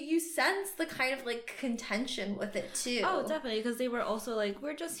 you sense the kind of, like, contention with it, too. Oh, definitely. Because they were also like,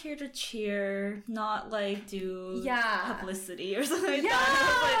 we're just here to cheer, not, like, do publicity or something like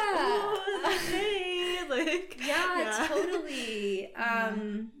that. And I was like, ooh, hey. Like, yeah, totally.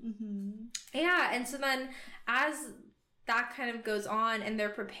 Yeah, and so then as... that kind of goes on, and they're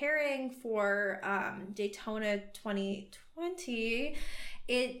preparing for Daytona 2020.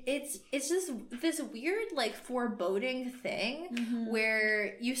 It's just this weird, like, foreboding thing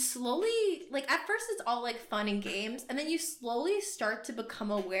where you slowly, like, at first it's all, like, fun and games, and then you slowly start to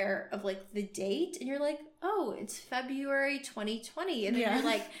become aware of, like, the date, and you're like, oh, it's February 2020, and then you're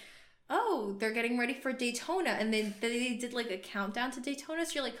like, oh, they're getting ready for Daytona, and then they did, like, a countdown to Daytona,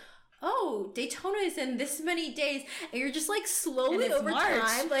 so you're like, oh, Daytona is in this many days, and you're just, like, slowly over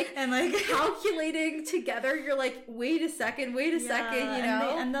time, like, and, like, calculating together. You're like, wait a second, you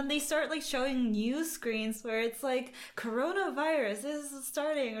know? And then they start, like, showing news screens where it's like, coronavirus is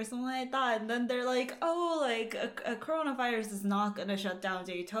starting or something like that, and then they're like, oh, like, a coronavirus is not gonna shut down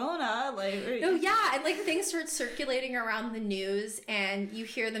Daytona, like... Oh, yeah, and, like, things start circulating around the news, and you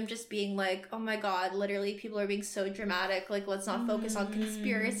hear them just being like, oh my god, literally, people are being so dramatic, like, let's not focus on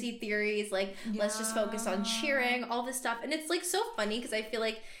conspiracy theories, like, let's just focus on cheering, all this stuff. And it's, like, so funny because I feel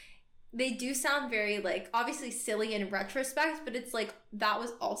like they do sound very, like, obviously silly in retrospect, but it's like that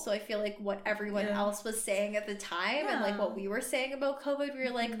was also, I feel like, what everyone else was saying at the time, and, like, what we were saying about COVID. We were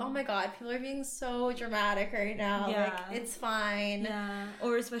like, oh my god, people are being so dramatic right now, like, it's fine.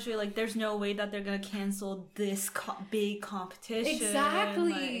 Or especially, like, there's no way that they're gonna cancel this big competition.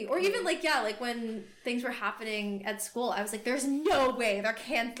 Exactly. Or even, like, like, when things were happening at school, I was like, there's no way they're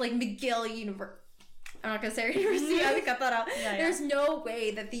like, McGill University. I'm not going to say university. I would cut that out. There's no way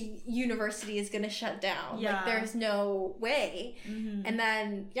that the university is going to shut down. Like, there's no way. And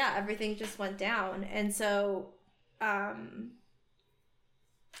then, everything just went down. And so, it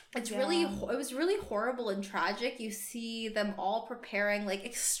was really horrible and tragic. You see them all preparing, like,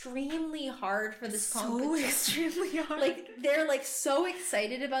 extremely hard for this competition. So extremely hard. Like, they're, like, so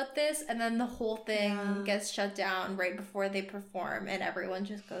excited about this, and then the whole thing gets shut down right before they perform, and everyone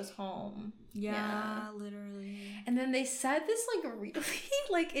just goes home. Yeah, literally. And then they said this, like, really,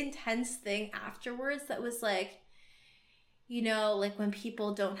 like, intense thing afterwards that was, like, you know, like, when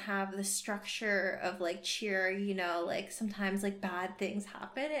people don't have the structure of, like, cheer, you know, like, sometimes, like, bad things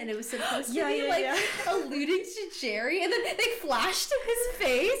happen, and it was supposed to be alluding to Jerry, and then they flashed to his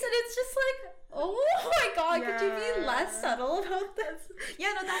face, and it's just like, oh my god, could you be less subtle about this?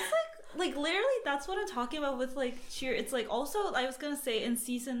 Yeah, no, that's, like, literally, that's what I'm talking about with, like, cheer. It's, like, also, I was gonna say, in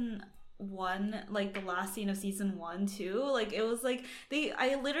season 1, like, the last scene of season 1 too, like, it was like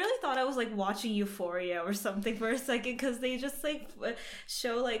I literally thought I was, like, watching Euphoria or something for a second, because they just, like,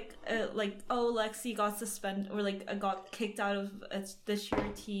 show, like, oh, Lexi got suspended, or, like, got kicked out of the cheer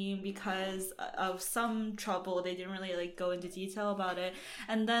team because of some trouble. They didn't really, like, go into detail about it,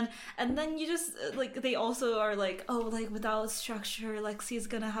 and then you just, like, they also are like, oh, like, without structure, Lexi's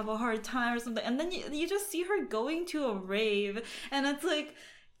gonna have a hard time or something, and then you just see her going to a rave, and it's like,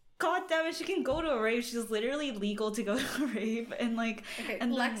 god damn it, she can go to a rave. She's literally legal to go to a rave. And, like... Okay,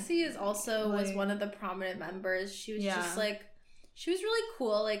 and Lexi is also, like, was one of the prominent members. She was just, like... She was really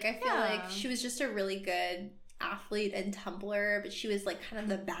cool. Like, I feel like she was just a really good athlete and tumbler, but she was, like, kind of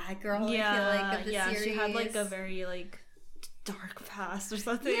the bad girl, I feel like, of the series. She had, like, a very, like, dark past or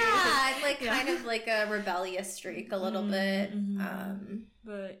something. Yeah, and, like, kind of, like, a rebellious streak a little bit.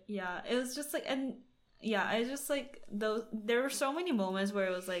 But, yeah, it was just, like... and. Yeah, I just, like, there were so many moments where it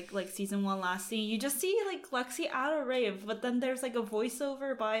was, like season 1 last scene, you just see, like, Lexi at a rave, but then there's, like, a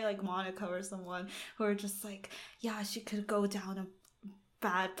voiceover by, like, Monica or someone who are just like, yeah, she could go down a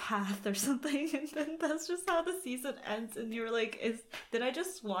bad path or something, and then that's just how the season ends, and you're like, did I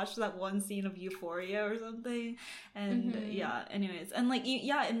just watch that one scene of Euphoria or something? And, anyways, and, like,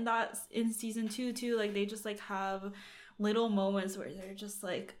 in season 2, too, like, they just, like, have... little moments where they're just,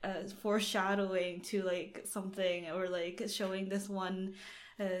 like, foreshadowing to, like, something, or, like, showing this one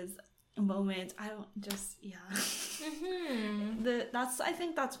as moments. I don't just I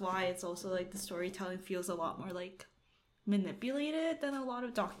think that's why it's also like the storytelling feels a lot more like manipulated than a lot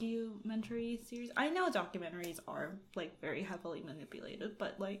of documentary series. I know documentaries are like very heavily manipulated,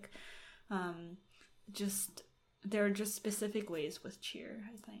 but like just there are just specific ways with Cheer,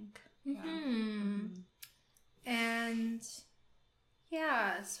 I think. And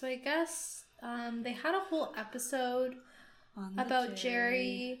yeah, so I guess they had a whole episode about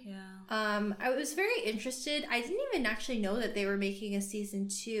Jerry. I was very interested. I didn't even actually know that they were making a season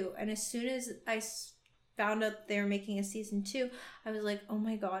 2, and as soon as I found out they were making a season 2, I was like, oh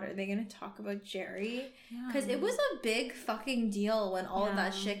my god, are they gonna talk about Jerry? Because it was a big fucking deal when all of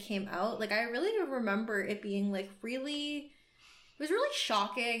that shit came out. Like, I really remember it being like really, it was really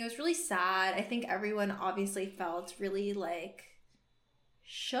shocking. It was really sad. I think everyone obviously felt really like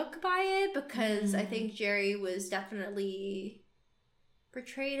shook by it, because I think Jerry was definitely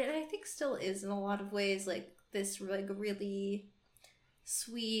portrayed, and I think still is in a lot of ways, like this like really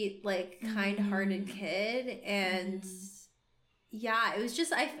sweet, like kind-hearted kid. And yeah, it was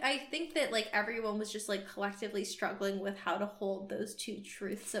just I think that like everyone was just like collectively struggling with how to hold those two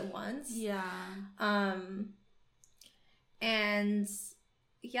truths at once. And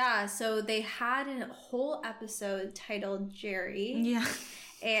yeah, so they had a whole episode titled Jerry.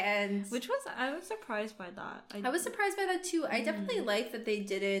 And which was, I was surprised by that. I was surprised by that too. I definitely like that they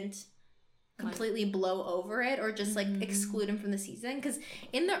didn't completely blow over it or just like exclude him from the season, because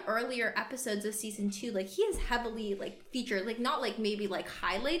in the earlier episodes of season 2, like he is heavily like featured, like not like maybe like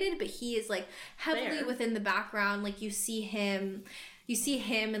highlighted, but he is like heavily within the background. Like you see him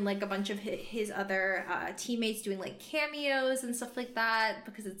and like a bunch of his other teammates doing like cameos and stuff like that,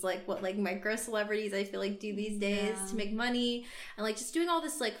 because it's like what like micro celebrities I feel like do these days to make money, and like just doing all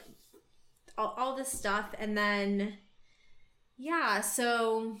this like all this stuff. And then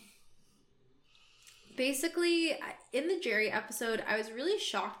so basically in the Jerry episode, I was really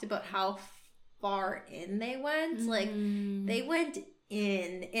shocked about how far in they went. Like they went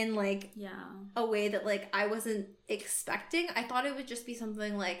in like a way that like I wasn't expecting. I thought it would just be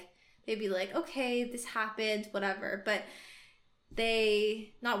something like they'd be like, okay, this happened, whatever, but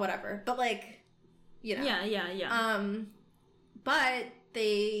they not whatever, but like, you know. But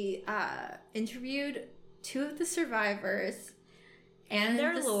they interviewed 2 of the survivors and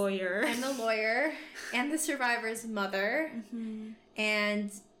their lawyer and the lawyer and the survivor's mother,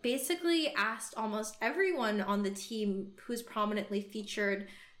 and basically asked almost everyone on the team who's prominently featured,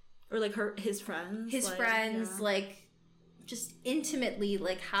 or like his friends, like just intimately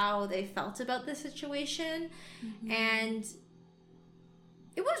like how they felt about the situation. And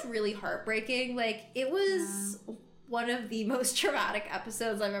it was really heartbreaking. Like it was one of the most traumatic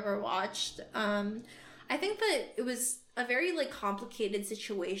episodes I've ever watched. I think that it was a very like complicated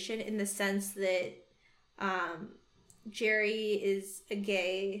situation in the sense that Jerry is a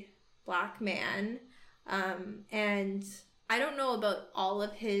gay Black man, and I don't know about all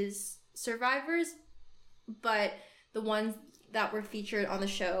of his survivors, but the ones that were featured on the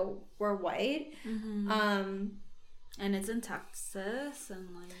show were white. And it's in Texas, and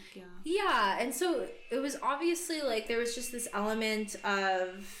like and so it was obviously like there was just this element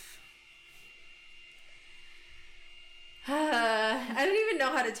of I don't even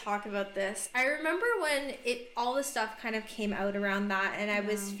know how to talk about this. I remember when all the stuff kind of came out around that, and I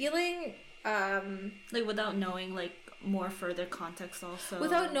was feeling like without knowing like more further context, also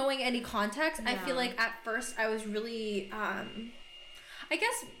without knowing any context. I feel like at first I was really I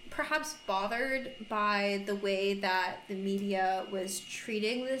guess perhaps bothered by the way that the media was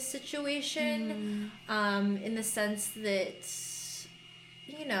treating this situation, in the sense that,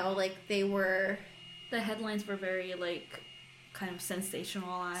 you know, like the headlines were very like kind of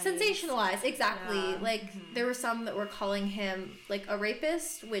sensationalized, exactly. Like there were some that were calling him like a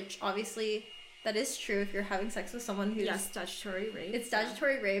rapist, which obviously that is true if you're having sex with someone who's statutory rape. It's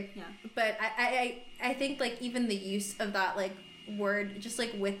statutory rape. But I think like even the use of that like word, just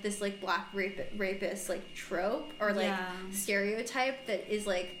like with this like Black rapist like trope or like stereotype that is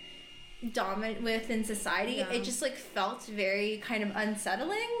like dominant within society, it just like felt very kind of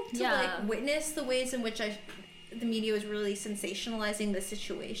unsettling to like witness the ways in which the media was really sensationalizing the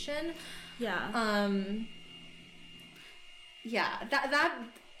situation.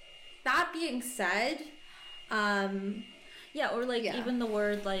 That being said, or like even the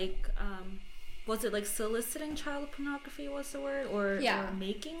word like was it like soliciting child pornography was the word, or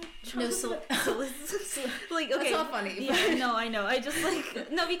making child like, okay, that's not funny. No, I know. I just like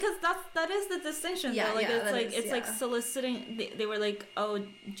no, because that is the distinction. Though. Like it's like soliciting. They were like, oh,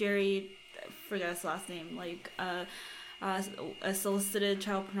 Jerry, I forgot his last name. Like solicited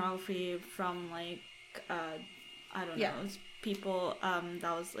child pornography from like I don't know, people.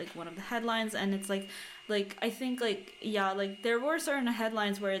 That was like one of the headlines, and it's like I think like like there were certain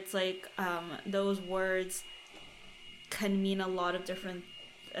headlines where it's like those words can mean a lot of different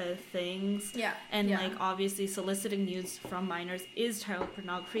things, and like obviously soliciting nudes from minors is child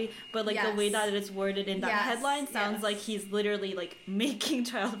pornography, but like the way that it's worded in that headline sounds like he's literally like making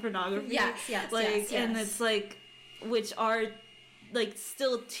child pornography, and it's like, which are like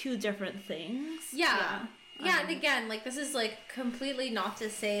still two different things. And again, like, this is like completely not to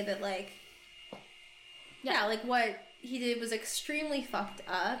say that like like what he did was extremely fucked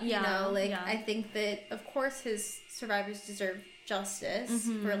up, you know, like I think that of course his survivors deserve justice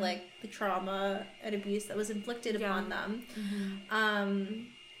for like the trauma and abuse that was inflicted upon them.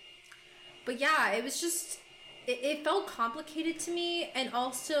 But yeah, it was just it felt complicated to me, and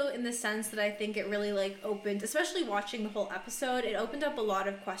also in the sense that I think it really like opened, especially watching the whole episode, it opened up a lot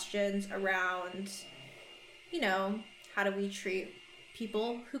of questions around, you know, how do we treat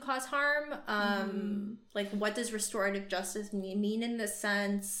people who cause harm, like what does restorative justice mean in this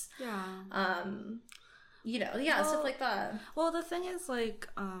sense, you know, stuff like that. Well, the thing is, like,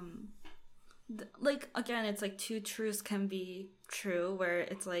 like, again, it's like two truths can be true, where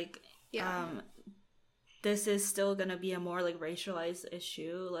it's like, this is still gonna be a more like racialized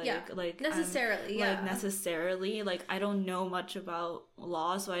issue, like necessarily, like I don't know much about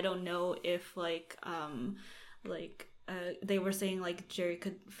law, so I don't know if like they were saying like Jerry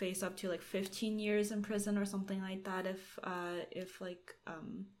could face up to like 15 years in prison or something like that if like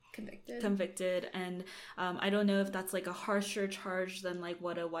convicted, and I don't know if that's like a harsher charge than like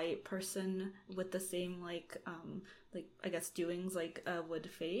what a white person with the same like I guess doings like would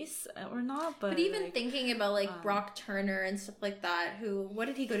face or not, but even like, thinking about like Brock Turner and stuff like that, who, what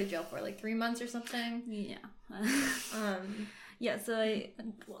did he go to jail for, like 3 months or something? So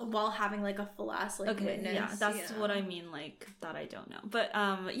while having like a full ass like witness, that's what I mean, like that I don't know, but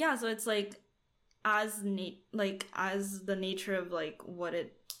so it's like as the nature of like what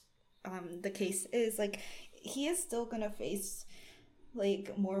it the case is, like he is still gonna face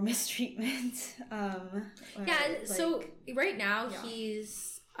like more mistreatment. So right now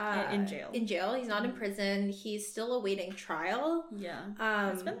he's in jail. He's not in prison. He's still awaiting trial.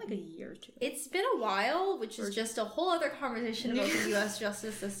 It's been like a year or two. It's been a while, which is just a whole other conversation about the U.S.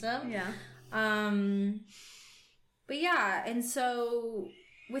 justice system. But yeah, and so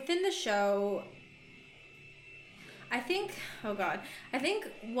within the show, I think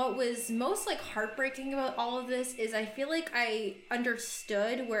what was most like heartbreaking about all of this is I feel like I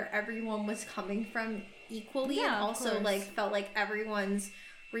understood where everyone was coming from equally, and also like felt like everyone's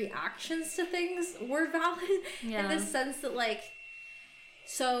reactions to things were valid in the sense that like,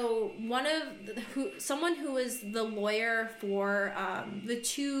 so someone who was the lawyer for the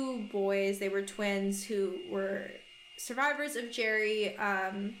two boys, they were twins who were survivors of Jerry,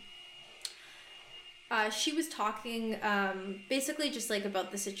 she was talking basically just like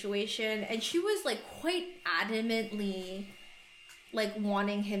about the situation, and she was like quite adamantly like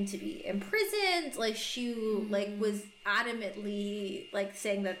wanting him to be imprisoned. Like she like was adamantly like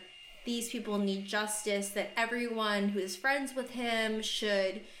saying that these people need justice, that everyone who is friends with him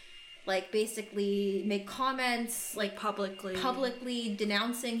should like basically make comments like publicly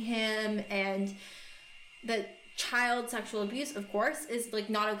denouncing him, and that child sexual abuse, of course, is like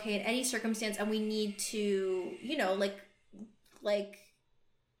not okay in any circumstance, and we need to, you know, like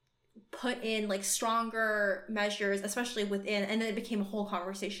put in like stronger measures, especially within, and then it became a whole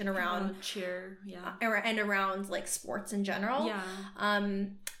conversation around and around like sports in general.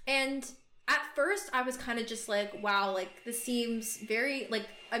 And at first I was kind of just like, wow, like this seems very like,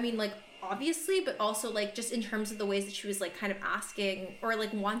 I mean, like obviously, but also like just in terms of the ways that she was like kind of asking or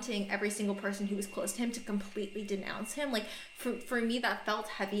like wanting every single person who was close to him to completely denounce him. Like for me, that felt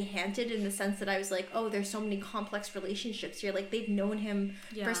heavy-handed in the sense that I was like, oh, there's so many complex relationships here. Like they've known him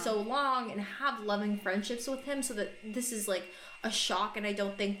for so long and have loving friendships with him, so that this is like a shock, and I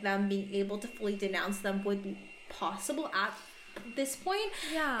don't think them being able to fully denounce them would be possible at this point.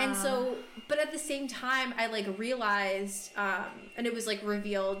 And so, but at the same time, I like realized and it was like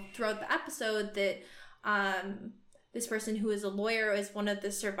revealed throughout the episode that this person who is a lawyer is one of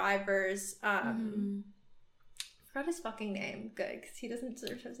the survivors. I forgot his fucking name. Good, because he doesn't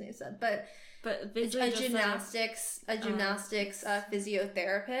deserve to have his name said, but a gymnastics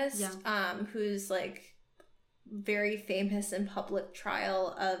physiotherapist who's like very famous in public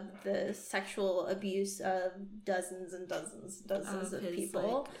trial of the sexual abuse of dozens and dozens of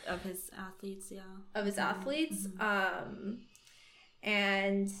people, like, of his athletes.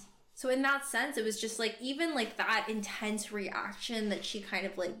 And So in that sense, it was just like, even like that intense reaction that she kind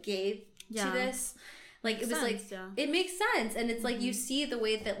of like gave to this, like it was like, it makes sense. And it's like, you see the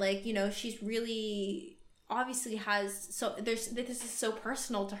way that like, you know, she's really obviously has, so this is so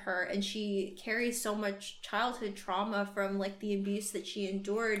personal to her, and she carries so much childhood trauma from like the abuse that she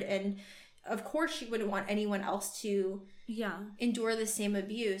endured, and of course she wouldn't want anyone else to endure the same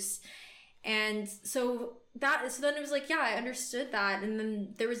abuse. And so then it was like, yeah, I understood that. And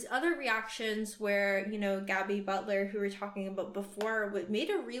then there was other reactions where, you know, Gabby Butler, who we were talking about before, made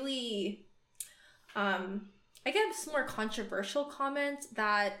a really I guess more controversial comment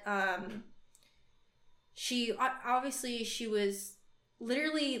that she was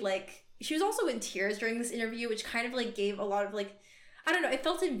literally like, she was also in tears during this interview, which kind of like gave a lot of like, I don't know, it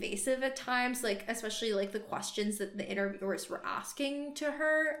felt invasive at times, like especially like the questions that the interviewers were asking to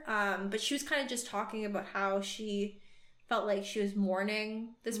her. But she was kind of just talking about how she felt like she was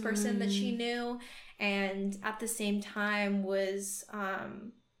mourning this person that she knew, and at the same time was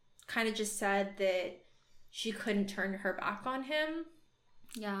kind of just said that she couldn't turn her back on him.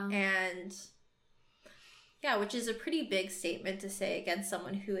 Yeah. And yeah, which is a pretty big statement to say against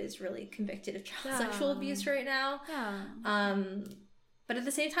someone who is really convicted of child sexual abuse right now. Yeah. But at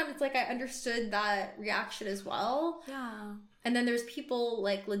the same time, it's like, I understood that reaction as well. Yeah. And then there's people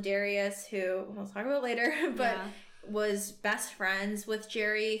like Ladarius, who we'll talk about later, but was best friends with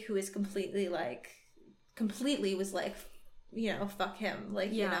Jerry, who is completely was like, you know, fuck him.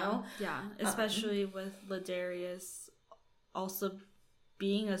 Like, you know? Yeah. Especially with Ladarius also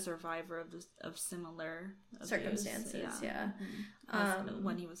being a survivor of similar circumstances. Abuse. Yeah.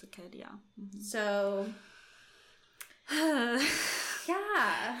 When he was a kid. Yeah. So... I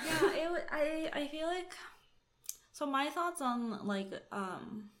feel like, so my thoughts on like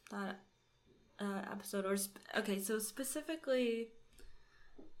that episode, or so specifically,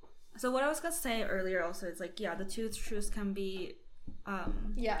 so what I was gonna say earlier also is like, the two truths can be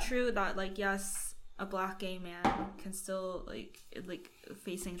true, that like, yes, a Black gay man can still like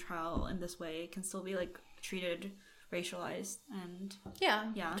facing trial in this way can still be like treated racialized, and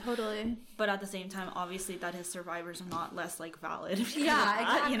totally, but at the same time, obviously, that his survivors are not less like valid.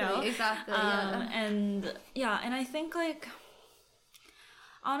 Exactly, you know, exactly. And I think like,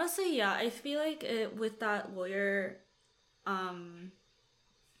 honestly, I feel like with that lawyer,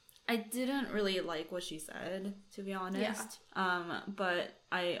 I didn't really like what she said, to be honest. But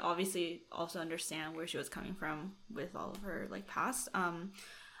I obviously also understand where she was coming from with all of her like past.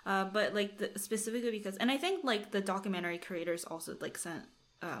 But like specifically because, and I think like the documentary creators also like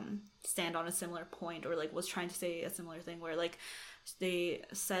stand on a similar point, or like was trying to say a similar thing, where like they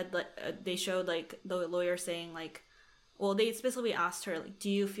said like they showed like the lawyer saying like, well, they specifically asked her like,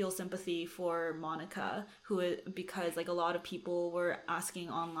 do you feel sympathy for Monica, because like a lot of people were asking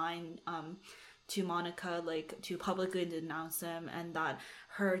online to Monica like to publicly denounce him, and that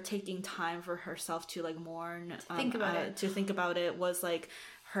her taking time for herself to like mourn, think about it was like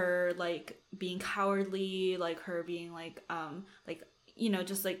her like being cowardly, like her being like you know,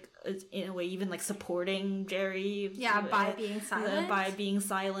 just like in a way even like supporting Jerry by being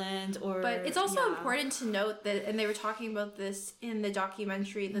silent, or but it's also important to note that, and they were talking about this in the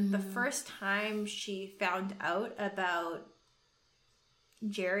documentary, that the first time she found out about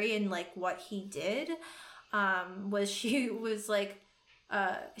Jerry and like what he did was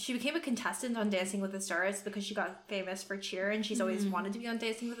she became a contestant on Dancing with the Stars because she got famous for cheer, and she's always wanted to be on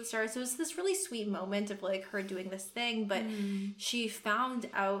Dancing with the Stars. So it was this really sweet moment of like her doing this thing, but she found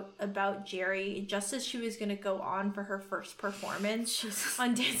out about Jerry just as she was going to go on for her first performance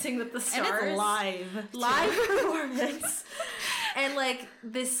on Dancing with the Stars. And it's live performance. And like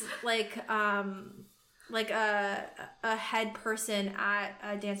this like a head person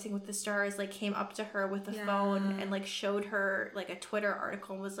at Dancing with the Stars like came up to her with a phone and like showed her like a Twitter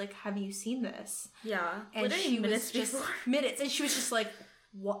article and was like, have you seen this? And she was just minutes, and she was just like,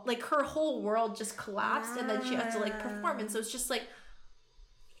 what? Like her whole world just collapsed, and then she had to like perform. And so it's just like,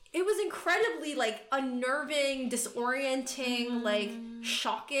 it was incredibly like unnerving, disorienting, like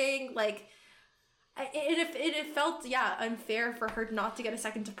shocking, like it felt unfair for her not to get a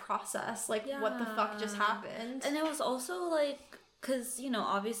second to process like what the fuck just happened. And it was also like, because you know,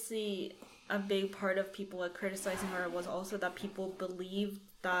 obviously a big part of people like criticizing her was also that people believed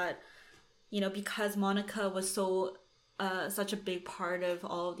that, you know, because Monica was so such a big part of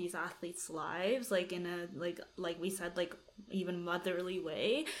all of these athletes' lives, like in a like we said, like even motherly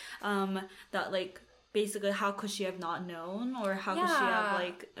way, that like basically, how could she have not known, or how could she have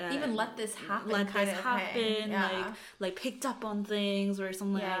like even let this happen? Like picked up on things or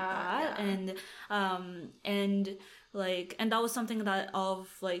something like that, and like, and that was something that of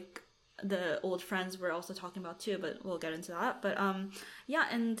like the old friends were also talking about too, but we'll get into that. But yeah,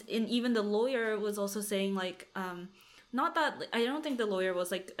 and even the lawyer was also saying like not that, I don't think the lawyer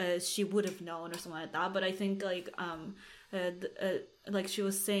was like she would have known or something like that, but I think like she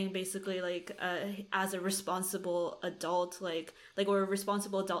was saying basically like as a responsible adult, like or a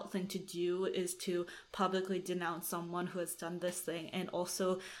responsible adult thing to do is to publicly denounce someone who has done this thing, and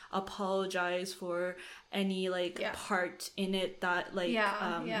also apologize for any like part in it that like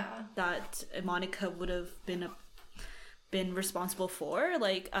that Monica would have been responsible for,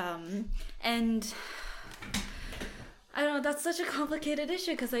 like and I don't know, that's such a complicated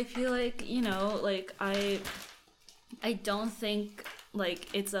issue, because I feel like, you know, like I don't think like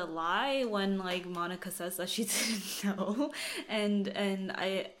it's a lie when like Monica says that she didn't know,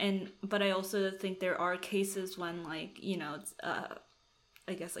 but I also think there are cases when like, you know,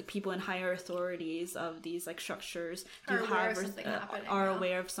 I guess like people in higher authorities of these like structures are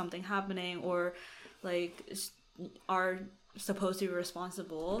aware of something happening, or like are supposed to be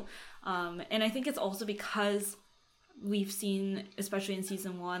responsible, and I think it's also because we've seen, especially in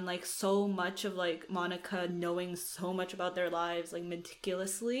season 1, like so much of like Monica knowing so much about their lives like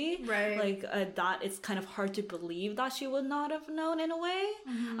meticulously, right? Like that it's kind of hard to believe that she would not have known in a way,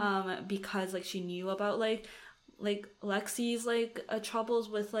 because like she knew about like Lexi's like troubles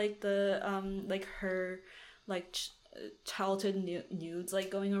with like the like her like childhood nudes like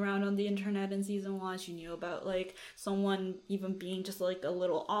going around on the internet in season 1. She knew about like someone even being just like a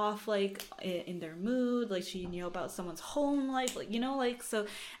little off like in their mood, like she knew about someone's home life, like, you know, like, so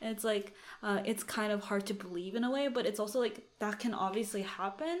it's like it's kind of hard to believe in a way, but it's also like that can obviously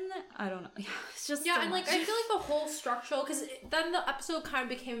happen. I don't know, it's just so and much. like I feel like the whole structural, because then the episode kind of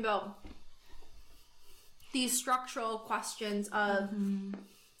became about these structural questions of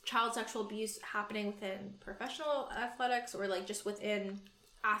child sexual abuse happening within professional athletics, or like just within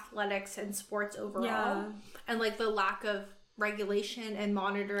athletics and sports overall, and like the lack of regulation and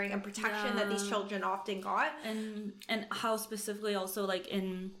monitoring and protection that these children often got, and how specifically also like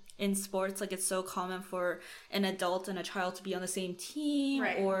in sports, like it's so common for an adult and a child to be on the same team,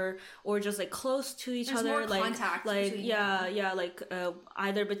 right, or just like close to each other, more like contact like like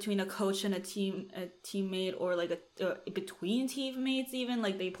either between a coach and a teammate, or like between teammates even.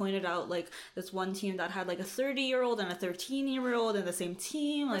 Like they pointed out like this one team that had like a 30-year-old and a 13-year-old in the same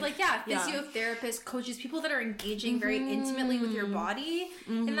team, like physiotherapists, coaches, people that are engaging very intimately with your body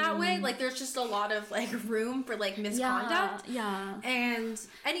in that way. Like there's just a lot of like room for like misconduct. And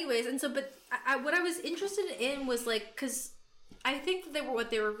anyways, and so, but what I was interested in was like, because I think that what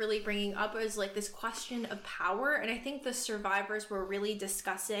they were really bringing up was like this question of power, and I think the survivors were really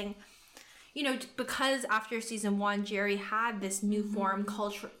discussing, you know, because after season 1, Jerry had this new form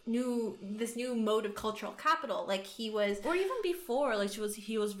this new mode of cultural capital. Like he was, or even before, like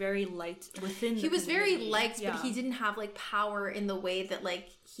he was very liked within. He was very liked, but he didn't have like power in the way that like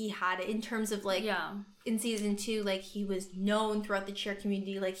he had it in terms of like in season 2, like he was known throughout the cheer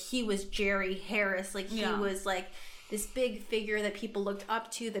community. Like he was Jerry Harris. Like he was like this big figure that people looked up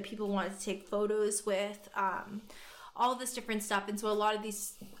to, that people wanted to take photos with. All this different stuff. And so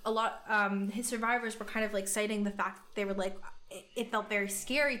his survivors were kind of like citing the fact that they were like, it felt very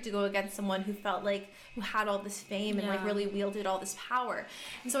scary to go against someone who felt like, who had all this fame and like really wielded all this power.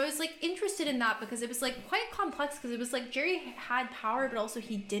 And so I was like interested in that, because it was like quite complex, because it was like Jerry had power, but also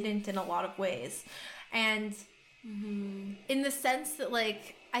he didn't in a lot of ways. And in the sense that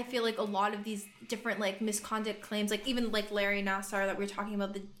like, I feel like a lot of these different like misconduct claims, like even like Larry Nassar that we were talking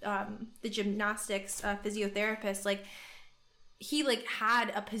about, the gymnastics physiotherapist, like he like had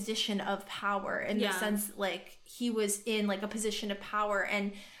a position of power in the sense that, like he was in like a position of power.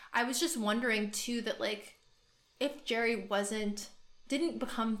 And I was just wondering too that like if Jerry didn't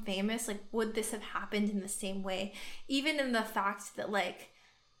become famous, like would this have happened in the same way, even in the fact that like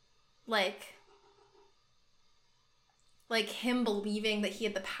him believing that he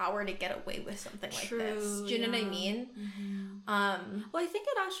had the power to get away with something like this. Do you know what I mean? Well, I think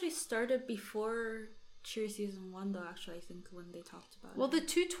it actually started before Cheer season 1, though, actually, I think, when they talked about it. Well, the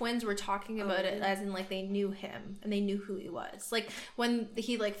two twins were talking about it as in, like, they knew him and they knew who he was. Like, when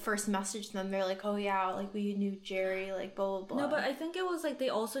he, like, first messaged them, they're like, oh, yeah, like, we knew Jerry, like, blah, blah, blah. No, but I think it was, like, they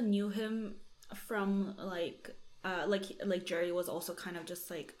also knew him from, like Jerry was also kind of just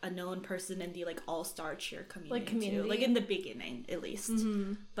like a known person in the like all-star cheer community, too. Like in the beginning at least.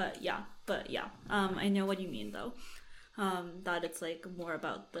 But yeah I know what you mean though, that it's like more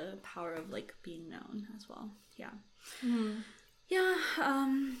about the power of like being known as well.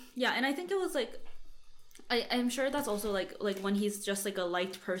 And I think it was like I'm sure that's also like when he's just like a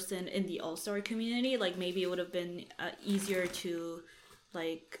liked person in the All-Star community, like maybe it would have been easier to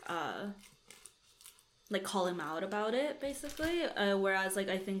like call him out about it, basically. Whereas like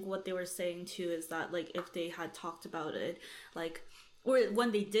I think what they were saying too is that like if they had talked about it, like, or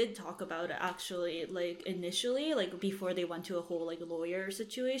when they did talk about it actually, like initially, like before they went to a whole like lawyer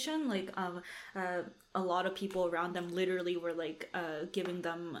situation, like a lot of people around them literally were like giving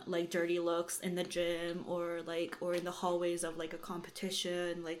them like dirty looks in the gym or in the hallways of like a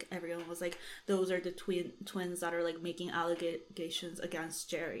competition. Like everyone was like, those are the twins that are like making allegations against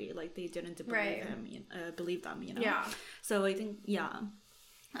Jerry. Like they didn't believe him, believe them, you know. Yeah. So I think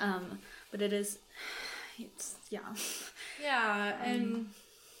but it's and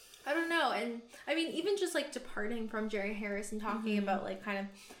I don't know, and I mean even just like departing from Jerry Harris and talking about like kind of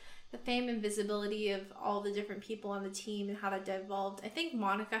the fame and visibility of all the different people on the team and how that evolved. I think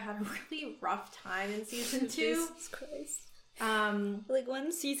Monica had a really rough time in season 2. Jesus Christ. Like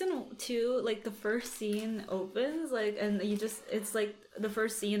when season 2, like the first scene opens, like, and it's like the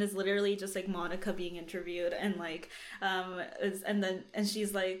first scene is literally just like Monica being interviewed, and like and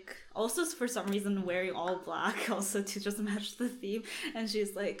she's like also for some reason wearing all black also to just match the theme, and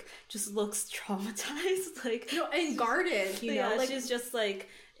she's like just looks traumatized, like and guarded, you know, like she's just like,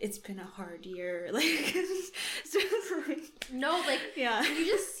 it's been a hard year, like you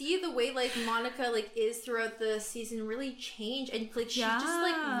just see the way like Monica like is throughout the season really change, and like she just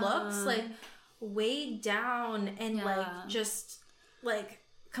like looks like weighed down and like just like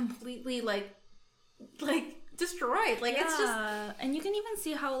completely like destroyed, like it's just, and you can even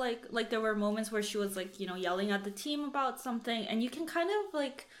see how like there were moments where she was like, you know, yelling at the team about something, and you can kind of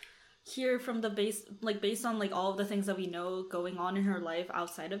like hear from the based on like all of the things that we know going on in her life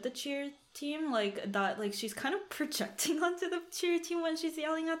outside of the cheer team, like that, like she's kind of projecting onto the cheer team when she's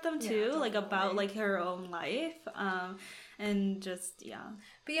yelling at them too, like about like her own life, and just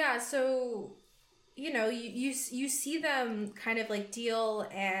but so you know you see them kind of like deal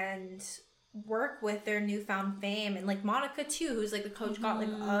and work with their newfound fame, and like Monica too, who's like the coach, got like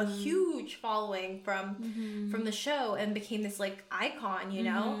a huge following from the show and became this like icon, you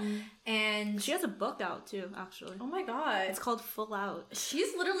know. And she has a book out too, actually. Oh my god, it's called Full Out.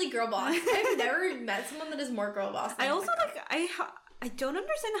 She's literally girl boss. I've never met someone that is more girl boss than I also like I don't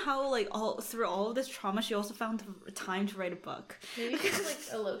understand how like through all of this trauma she also found time to write a book. Maybe she's like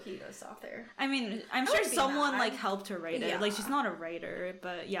a low-key ghost author. I mean, I'm sure someone like helped her write it. Like she's not a writer,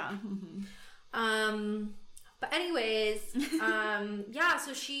 but but anyways,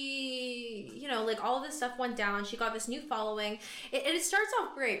 so she, you know, like all of this stuff went down. She got this new following. It starts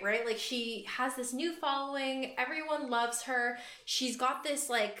off great, right? Like she has this new following. Everyone loves her. She's got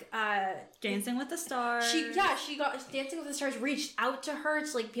this like Dancing with the Stars. She got Dancing with the Stars reached out to her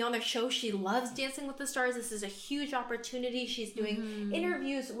to like be on their show. She loves Dancing with the Stars. This is a huge opportunity. She's doing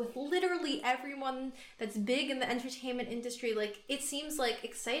interviews with literally everyone that's big in the entertainment industry. Like it seems like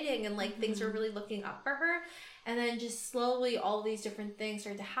exciting, and like things are really looking up for her. And then just slowly all these different things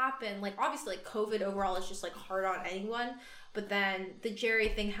start to happen. Like obviously like COVID overall is just like hard on anyone. But then the Jerry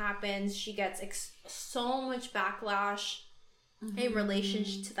thing happens. She gets so much backlash in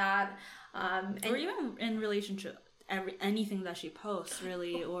relationship to that. Or even in relationship, anything that she posts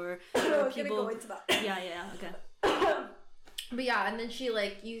really, or people. Gonna go into that. Okay. But and then she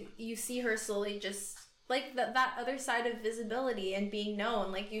like, you see her slowly just like that other side of visibility and being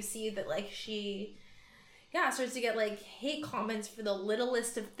known. Like you see that like she starts to get like hate comments for the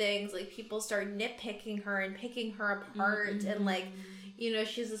littlest of things. Like people start nitpicking her and picking her apart. And like, you know,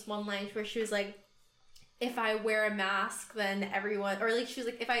 she has this one line where she was like, if I wear a mask, then everyone, or like she was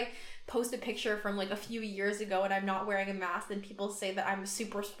like, if I post a picture from like a few years ago and I'm not wearing a mask, then people say that I'm a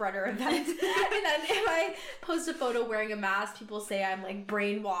super spreader. And then if I post a photo wearing a mask, people say I'm like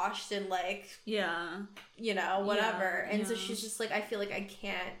brainwashed and like, you know, whatever. And so she's just like, I feel like I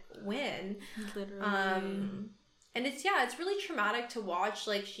can't win. Literally. And it's really traumatic to watch.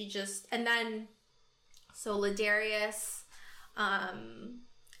 Like she just, and then, so Ladarius,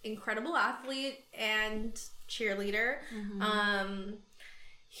 incredible athlete and cheerleader.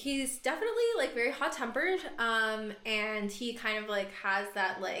 He's definitely like very hot-tempered, and he kind of like has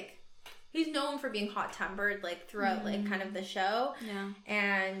that like, he's known for being hot-tempered like throughout like kind of the show.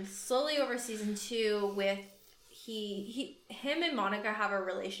 And slowly over season 2 with him and Monica have a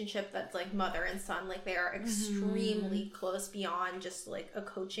relationship that's like mother and son. Like they are extremely close beyond just like a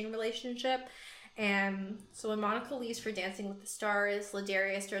coaching relationship. And so when Monica leaves for Dancing with the Stars,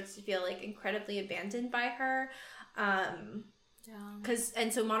 Ladarius starts to feel like incredibly abandoned by her. And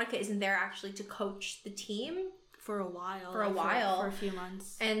so Monica isn't there actually to coach the team for a while. For a few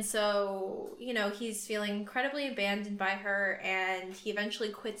months. And so, you know, he's feeling incredibly abandoned by her, and he eventually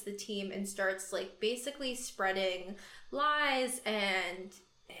quits the team and starts, like, basically spreading lies and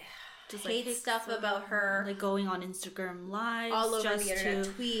just hate stuff about her. Like, going on Instagram lives. All over the internet,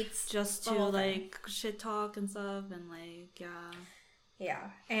 tweets. Just to, like, shit talk and stuff, and, like, yeah. Yeah.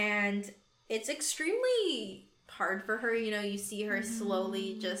 And it's extremely hard for her, you know, you see her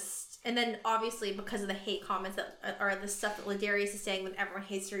slowly just, and then obviously because of the hate comments that are the stuff that Ladarius is saying, then everyone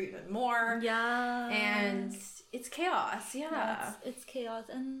hates her even more. Yeah. And it's chaos. Yeah, it's chaos.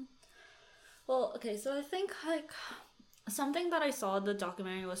 And well, okay, so I think like something that I saw the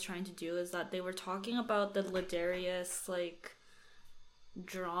documentary was trying to do is that they were talking about the Ladarius like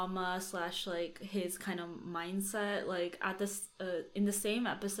drama / like his kind of mindset, like at this in the same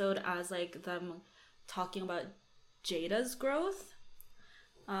episode as like them talking about Jada's growth.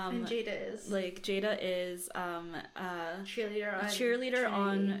 And Jada is cheerleader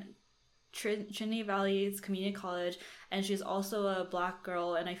on Trinity Valley's community college, and she's also a black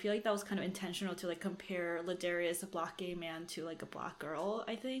girl, and I feel like that was kind of intentional to like compare Ladarius, a black gay man, to like a black girl.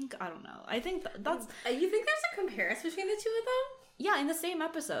 I don't know, I think that's you think there's a comparison between the two of them? Yeah, in the same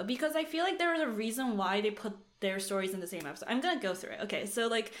episode, because I feel like there was a reason why they put their stories in the same episode. I'm gonna go through it. Okay, so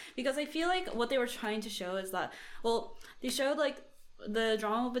like, because I feel like what they were trying to show is that, well, they showed like the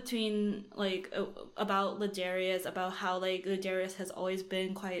drama between like about Ladarius, about how like Ladarius has always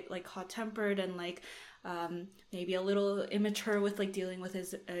been quite like hot-tempered and like maybe a little immature with like dealing with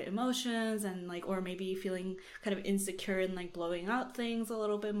his emotions, and like, or maybe feeling kind of insecure and like blowing up things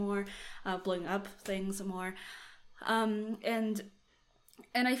more.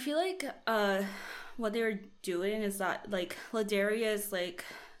 And I feel like what they were doing is that like Ladarius, like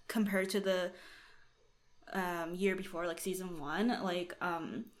compared to the year before, like season 1, like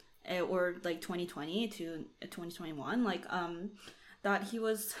or like 2020 to 2021, like that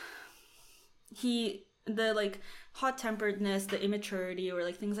the like hot-temperedness, the immaturity, or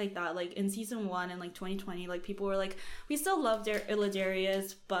like things like that, like in season 1 and like 2020, like people were like, we still love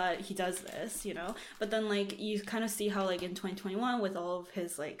Ladarius, but he does this, you know. But then like you kind of see how like in 2021 with all of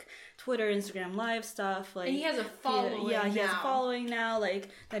his like Twitter, Instagram live stuff, like, and he has a following. He has a following now, like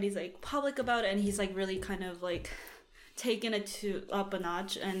that he's like public about it, and he's like really kind of like taken it up a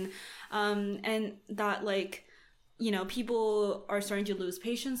notch, and that like, you know, people are starting to lose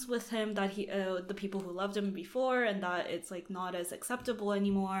patience with him, that he the people who loved him before, and that it's like not as acceptable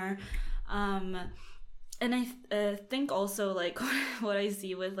anymore. And I think also like what I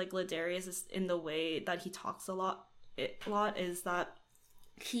see with like Ladarius is in the way that he talks a lot is that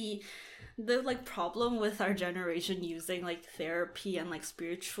the like problem with our generation using like therapy and like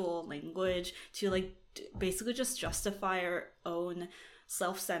spiritual language to like basically just justify our own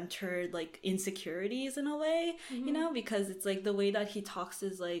self-centered like insecurities in a way, you know, because it's like the way that he talks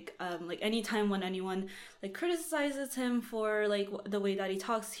is like anytime when anyone like criticizes him for like the way that he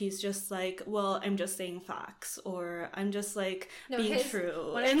talks, he's just like, well, I'm just saying facts, or I'm just like being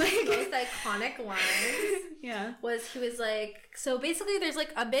true. One of his most iconic lines was he was like, so basically there's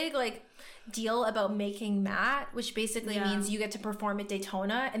like a big like deal about making mat, which basically means you get to perform at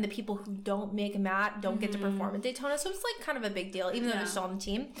Daytona, and the people who don't make mat don't get to perform at Daytona. So it's like kind of a big deal, even though they're still on the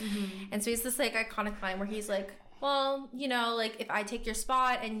team. And so he's this like iconic line where he's like, well, you know, like if I take your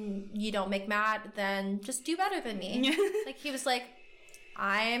spot and you don't make mat, then just do better than me. Like he was like,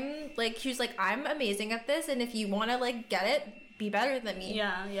 I'm amazing at this, and if you want to like get it, be better than me.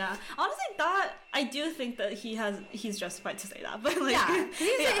 Yeah. Honestly, that I do think that he's justified to say that, but like,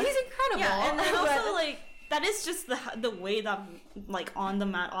 he's incredible. Yeah, and then also like that is just the way that like on the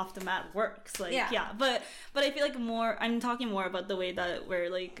mat, off the mat works. Like but I feel like I'm talking more about the way that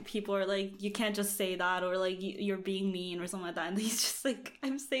where like people are like, you can't just say that, or like you're being mean or something like that, and he's just like,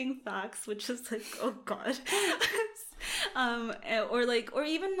 I'm saying facts, which is like, oh god. Or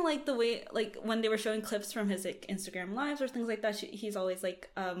even like the way like when they were showing clips from his like Instagram lives or things like that, he's always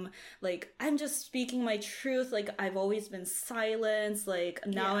like I'm just speaking my truth, like I've always been silenced, like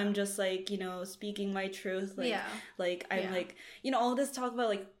now I'm just like, you know, speaking my truth, like like I'm like, you know, all this talk about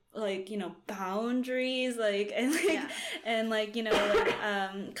like you know, boundaries, like and like and like, you know,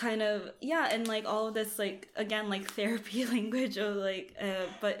 like kind of and like all of this like, again, like therapy language of like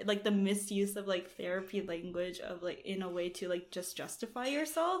but like the misuse of like therapy language of like in a way to like just justify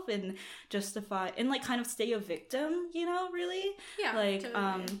yourself and like kind of stay a victim, you know, really like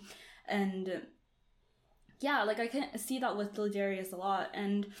totally. And like I can see that with Ladarius a lot.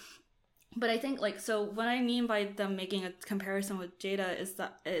 But I think like, so what I mean by them making a comparison with Jada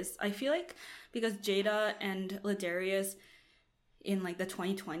is I feel like because Jada and Ladarius, in like the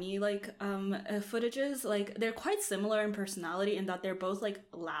 2020 like footages, like they're quite similar in personality in that they're both like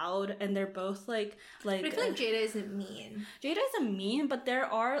loud and they're both like but I feel like Jada isn't mean. Jada isn't mean, but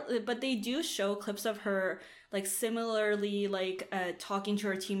they do show clips of her like similarly like talking to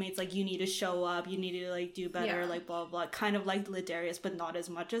her teammates like, you need to show up, you need to like do better, like blah blah, kind of like Ladarius, but not as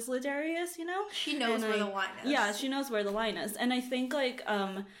much as Ladarius, you know. She knows where the line is. Yeah, she knows where the line is. And I think like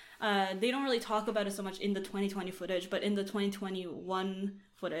they don't really talk about it so much in the 2020 footage, but in the 2021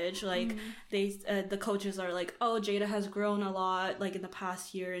 footage, like the coaches are like, oh, Jada has grown a lot like in the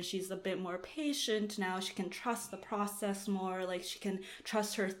past year, and she's a bit more patient now, she can trust the process more, like she can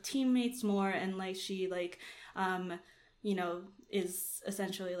trust her teammates more, and like she like you know, is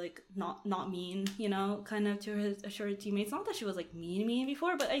essentially like not mean, you know, kind of to her teammates. Not that she was like mean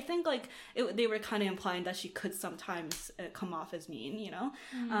before, but I think like they were kind of implying that she could sometimes come off as mean, you know.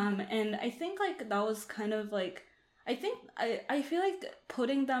 And I think like that was kind of like, I feel like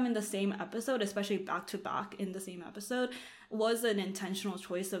putting them in the same episode, especially back to back in the same episode, was an intentional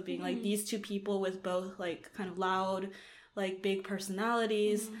choice of being like these two people with both like kind of loud, like big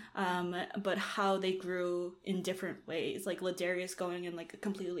personalities, but how they grew in different ways. Like Ladarius going in like a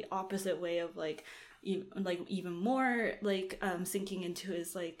completely opposite way of like even more like sinking into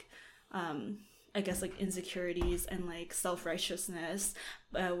his like I guess like insecurities and like self-righteousness,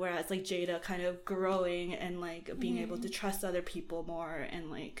 whereas like Jada kind of growing and like being able to trust other people more and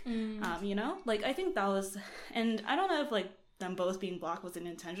like you know, like I think that was, and I don't know if like them both being Black was an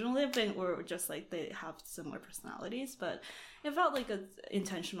intentional thing or just like they have similar personalities, but it felt like an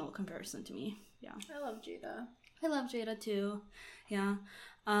intentional comparison to me. Yeah, I love Jada too. Yeah.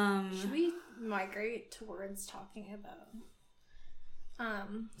 Should we migrate towards talking about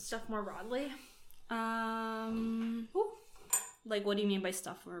stuff more broadly? Like what do you mean by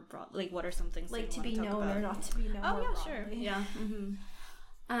stuff more broad? Like what are some things like to be known or not to be known? Oh yeah, sure. Yeah.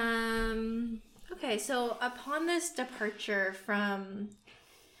 Okay, so upon this departure from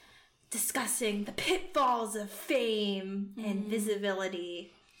discussing the pitfalls of fame and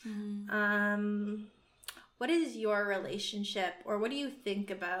visibility, what is your relationship, or what do you think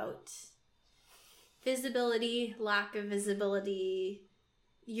about visibility, lack of visibility,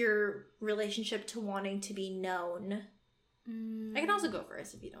 your relationship to wanting to be known? I can also go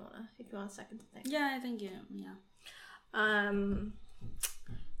first if you want a second to think. Yeah, I think yeah.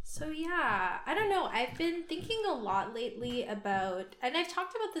 So yeah, I don't know. I've been thinking a lot lately about, and I've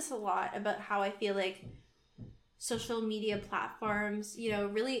talked about this a lot, about how I feel like social media platforms, you know,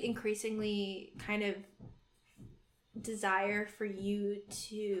 really increasingly kind of desire for you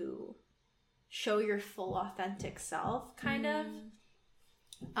to show your full authentic self, kind of.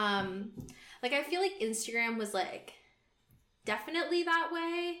 Like I feel like Instagram was like definitely that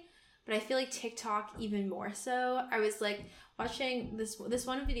way, but I feel like TikTok even more so. I was like watching this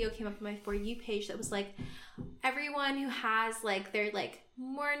one video came up on my For You page that was like everyone who has like their like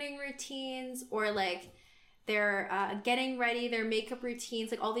morning routines or like their getting ready, their makeup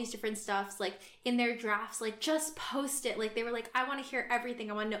routines, like all these different stuffs, like in their drafts, like just post it. Like they were like, I want to hear everything.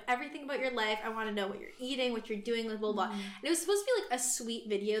 I want to know everything about your life. I want to know what you're eating, what you're doing, like blah, blah, blah. And it was supposed to be like a sweet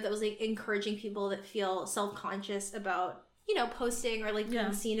video that was like encouraging people that feel self-conscious about, you know, posting or like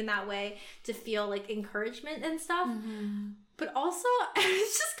being seen in that way to feel like encouragement and stuff. But also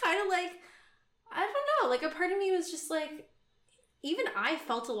it's just kind of like, I don't know, like a part of me was just like, even I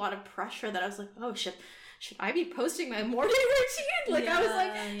felt a lot of pressure that I was like, oh shit, should I be posting my morning routine? Like I was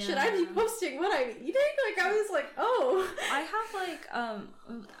like, should I be posting what I'm eating? Like I was like, oh. I have like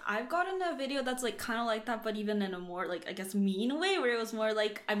I've gotten a video that's like kind of like that, but even in a more like I guess mean way, where it was more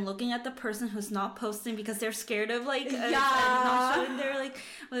like I'm looking at the person who's not posting because they're scared of like not showing their like,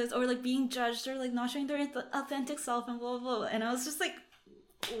 or like being judged or like not showing their authentic self and blah blah blah. And I was just like,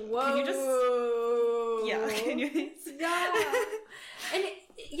 whoa, can you just anyways. And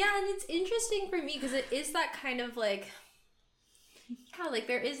and it's interesting for me because it is that kind of like, like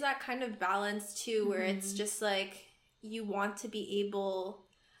there is that kind of balance too, where it's just like you want to be able,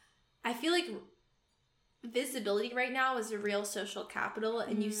 I feel like visibility right now is a real social capital,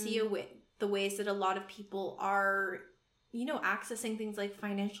 and you see the ways that a lot of people are, you know, accessing things like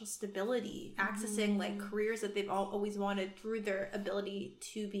financial stability, accessing like careers that they've always wanted through their ability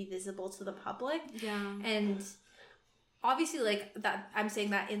to be visible to the public. And obviously like that, I'm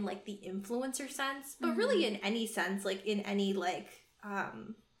saying that in like the influencer sense, but really in any sense, like in any like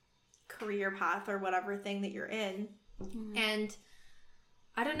career path or whatever thing that you're in. And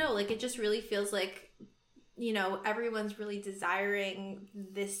I don't know, like it just really feels like, you know, everyone's really desiring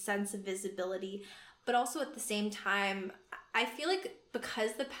this sense of visibility, but also at the same time, I feel like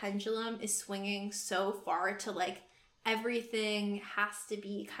because the pendulum is swinging so far to like everything has to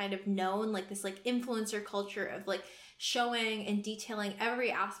be kind of known, like this like influencer culture of like showing and detailing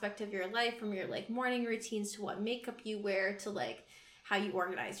every aspect of your life, from your like morning routines to what makeup you wear to like how you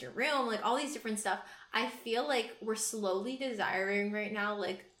organize your room, like all these different stuff. I feel like we're slowly desiring right now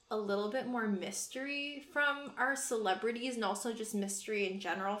like a little bit more mystery from our celebrities, and also just mystery in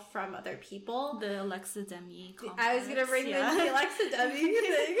general from other people. The Alexa Demi complex. I was gonna bring the Alexa Demi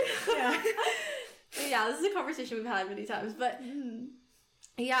thing. Yeah. Yeah, this is a conversation we've had many times, but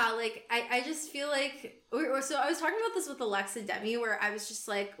yeah, like I just feel like so I was talking about this with Alexa Demi, where I was just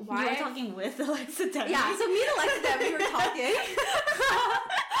like, why? You were talking with Alexa Demi. Yeah, so me and Alexa Demi were talking.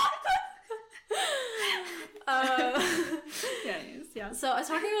 Yeah. So I was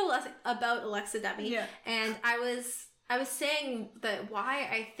talking about Alexa Demi, and I was saying that why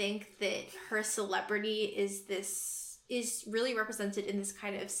I think that her celebrity is really represented in this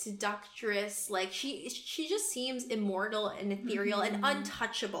kind of seductress, like she just seems immortal and ethereal and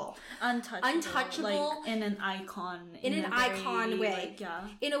untouchable like in an icon way, like,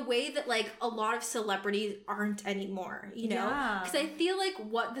 in a way that like a lot of celebrities aren't anymore, you know, because I feel like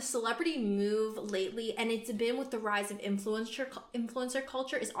what the celebrity move lately, and it's been with the rise of influencer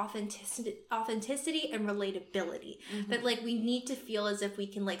culture, is authenticity and relatability. That like we need to feel as if we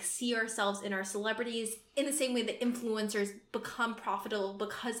can like see ourselves in our celebrities, in the same way that influencers become profitable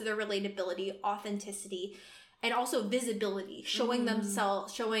because of their relatability, authenticity, and also visibility, showing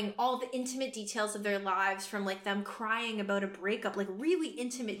themselves, showing all the intimate details of their lives, from like them crying about a breakup, like really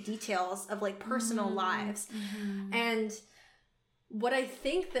intimate details of like personal lives. And what I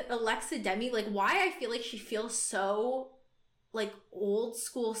think that Alexa Demi, like why I feel like she feels so like old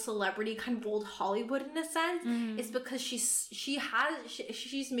school celebrity, kind of old Hollywood in a sense, is because she's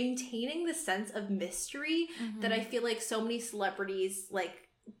maintaining the sense of mystery that I feel like so many celebrities like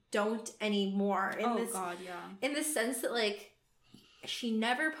don't anymore. In the sense that like she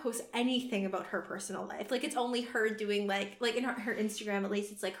never posts anything about her personal life. Like it's only her doing like in her Instagram, at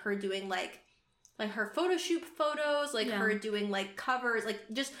least, it's like her doing like her photo shoot photos, like her doing like covers, like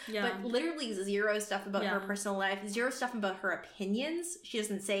just, but literally zero stuff about her personal life, zero stuff about her opinions. She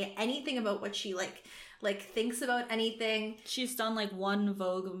doesn't say anything about what she like thinks about anything. She's done like one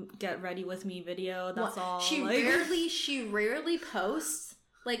Vogue Get Ready With Me video. That's all. She rarely posts,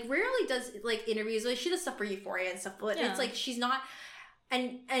 like rarely does like interviews. Like she does stuff for Euphoria and stuff, but it's like she's not,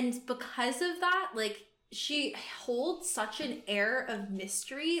 and because of that, like she holds such an air of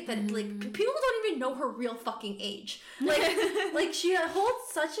mystery that like people don't even know her real fucking age. Like she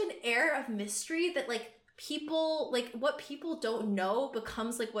holds such an air of mystery that like people, like what people don't know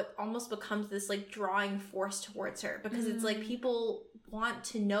becomes like what almost becomes this like drawing force towards her, because it's like people want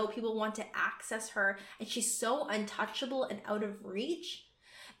to know, people want to access her, and she's so untouchable and out of reach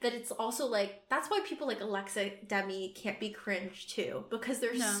that it's also like, that's why people like Alexa Demi can't be cringe too, because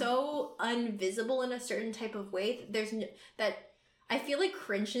they're so unvisible in a certain type of way that I feel like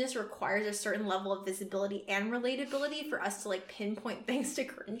cringeness requires a certain level of visibility and relatability for us to like pinpoint things to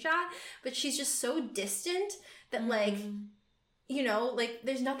cringe at, but she's just so distant that like, you know, like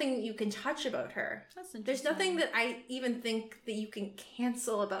there's nothing you can touch about her. There's nothing that I even think that you can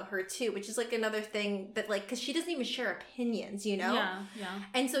cancel about her too, which is like another thing that like, because she doesn't even share opinions, you know?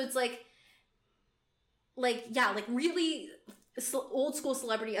 And so it's like really old school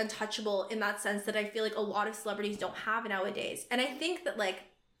celebrity, untouchable in that sense, that I feel like a lot of celebrities don't have nowadays. And I think that like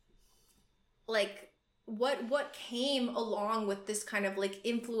what came along with this kind of like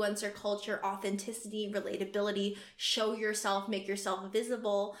influencer culture, authenticity, relatability, show yourself, make yourself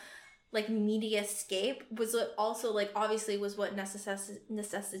visible, like mediascape, was what also like obviously was what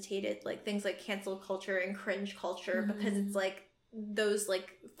necessitated like things like cancel culture and cringe culture, because it's like those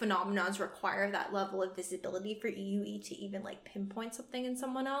like phenomenons require that level of visibility for you to even like pinpoint something in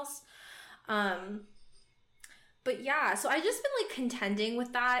someone else. But yeah, so I just been like contending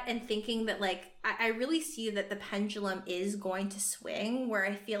with that and thinking that like I really see that the pendulum is going to swing, where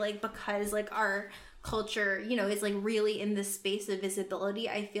I feel like because like our culture, you know, is like really in this space of visibility,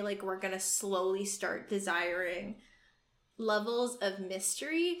 I feel like we're gonna slowly start desiring levels of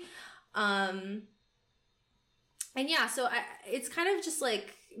mystery. And yeah, so it's kind of just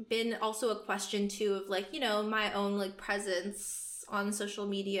like been also a question too of like, you know, my own like presence on social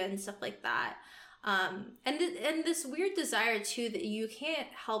media and stuff like that. And this weird desire too that you can't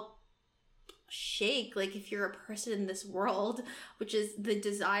help shake, like if you're a person in this world, which is the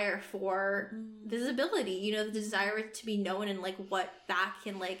desire for visibility, you know, the desire to be known and like what that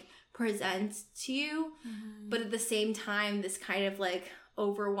can like present to you. But at the same time, this kind of like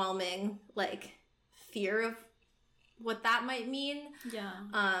overwhelming like fear of what that might mean.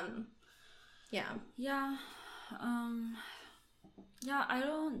 Yeah, I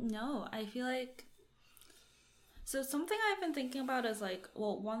don't know. I feel like, so something I've been thinking about is like,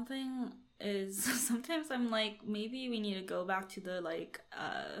 well, one thing is sometimes I'm like, maybe we need to go back to the like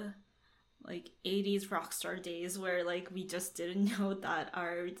 80s rock star days where like we just didn't know that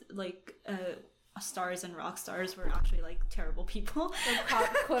our like stars and rock stars were actually like terrible people, like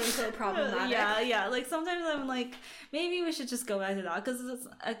quote unquote problematic. Yeah, like sometimes I'm like, maybe we should just go back to that,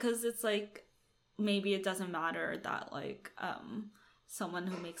 because it's like, maybe it doesn't matter that like someone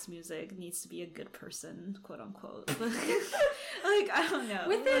who makes music needs to be a good person, quote unquote. Like, I don't know.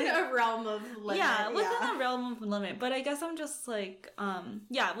 Within like, a realm of limit. Yeah, within a realm of limit. But I guess I'm just like,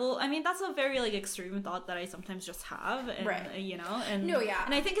 yeah, well, I mean, that's a very like extreme thought that I sometimes just have. And, right. You know? And, no, yeah.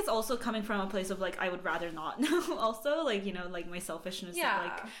 And I think it's also coming from a place of like, I would rather not know also. Like, you know, like my selfishness of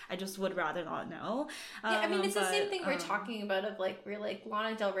like, I just would rather not know. Yeah, I mean, it's the same thing we're talking about of like, we're like,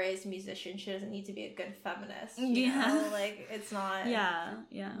 Lana Del Rey is a musician. She doesn't need to be a good feminist. You know? Like, it's not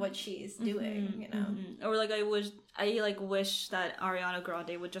what she's doing, you know? Or like, I wish that Ariana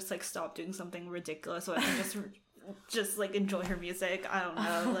Grande would just like stop doing something ridiculous so I can just like enjoy her music. I don't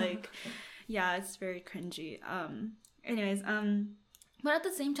know, like, yeah, it's very cringy. Anyways, but at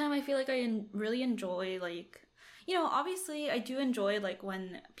the same time, I feel like I really enjoy like, you know, obviously I do enjoy like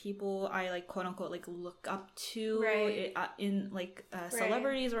when people I like quote unquote like look up to in like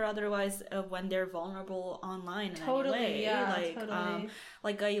celebrities or otherwise, when they're vulnerable online in any way.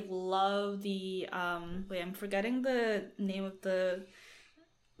 Like I love the wait, I'm forgetting the name of the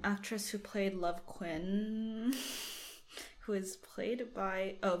actress who played Love Quinn, who is played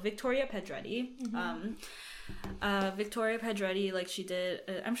by Victoria Pedretti. Victoria Pedretti, like she did,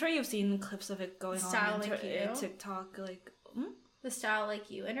 I'm sure you've seen clips of it going on in TikTok, like the Style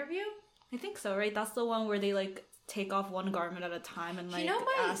Like You interview. I think so, right? That's the one where they like take off one garment at a time and like, you know,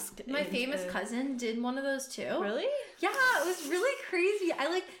 my famous cousin did one of those too. Really? Yeah, it was really crazy.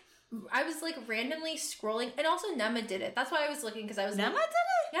 I was like randomly scrolling, and also Nema did it. That's why I was looking, because I was Nema did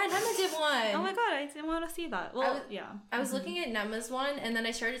it? Yeah, Nema did one. Oh my god, I didn't want to see that. Well, I was looking at Nema's one, and then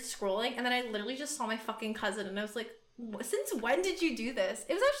I started scrolling, and then I literally just saw my fucking cousin, and I was like, since when did you do this?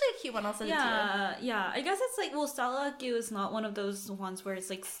 It was actually a cute one. I'll send it to you. Yeah. I guess it's like, well, Style Like You is not one of those ones where it's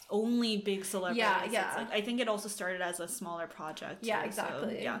like only big celebrities. Yeah. It's like, I think it also started as a smaller project. Yeah,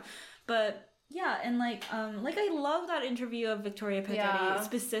 exactly. So, yeah, but. Yeah, and like I love that interview of Victoria Pedretti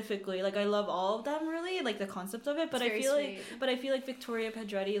specifically. Like I love all of them really, like the concept of it. But I feel like Victoria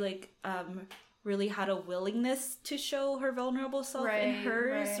Pedretti like really had a willingness to show her vulnerable self in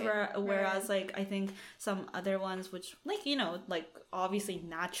hers, whereas like I think some other ones, which like, you know, like obviously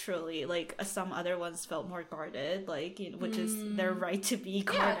naturally like some other ones felt more guarded, like, you know, which is their right to be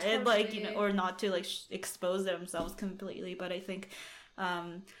guarded, totally. Like, you know, or not to like expose themselves completely. But I think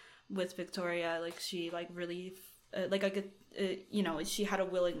with Victoria, like she like really like I could you know, she had a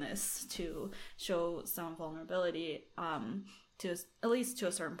willingness to show some vulnerability to at least to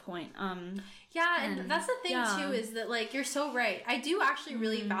a certain point. And that's the thing too, is that like you're so right. I do actually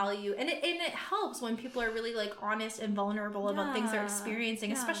really value, and it helps when people are really like honest and vulnerable about things they're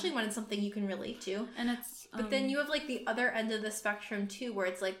experiencing, especially when it's something you can relate to. And it's but then you have like the other end of the spectrum too, where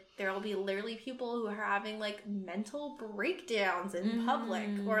it's like there will be literally people who are having like mental breakdowns in public,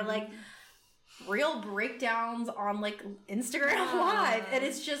 or like real breakdowns on like Instagram Live, and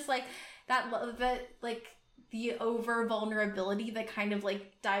it's just like that like the over vulnerability that kind of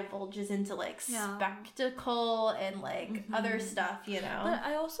like divulges into like spectacle and like other stuff, you know. But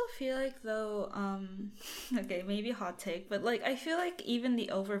I also feel like though, okay, maybe hot take, but like I feel like even the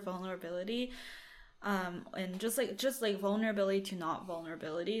over vulnerability, and just like vulnerability to not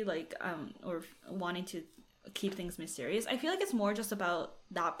vulnerability, like or wanting to keep things mysterious, I feel like it's more just about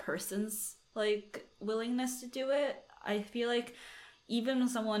that person's like willingness to do it. I feel like even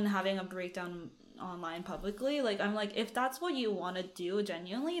someone having a breakdown online publicly, like I'm like, if that's what you want to do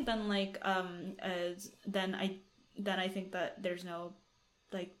genuinely, then like then I think that there's no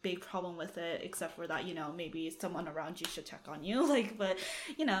like big problem with it, except for that, you know, maybe someone around you should check on you, like, but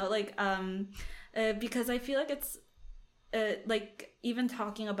you know, like because I feel like it's like even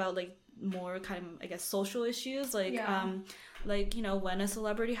talking about like more kind of I guess social issues, like like, you know, when a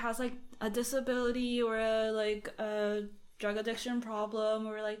celebrity has like a disability or a like a drug addiction problem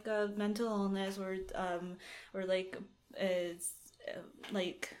or like a mental illness or like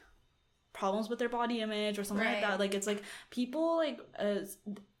like problems with their body image or something like that, like it's like people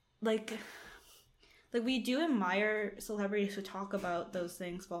like we do admire celebrities who talk about those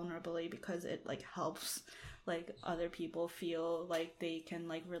things vulnerably, because it like helps like other people feel like they can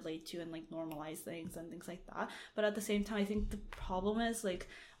like relate to and like normalize things and things like that. But at the same time, I think the problem is like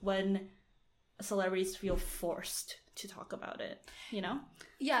when celebrities feel forced to talk about it, you know?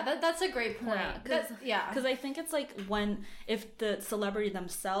 Yeah, that's a great point. Because I think it's like if the celebrity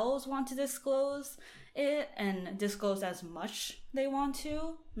themselves want to disclose it and disclose as much they want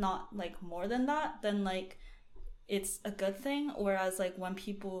to, not like more than that, then like it's a good thing. Whereas like when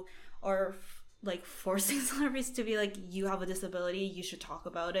people are like forcing celebrities to be like, you have a disability, you should talk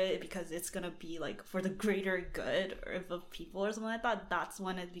about it because it's gonna be like for the greater good of people or something like that, that's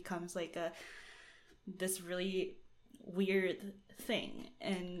when it becomes like this really weird thing.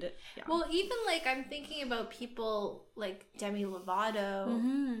 And yeah. Well, even like I'm thinking about people like Demi Lovato,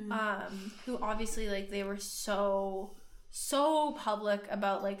 who obviously like they were so public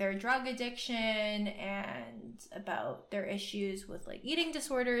about like their drug addiction and about their issues with like eating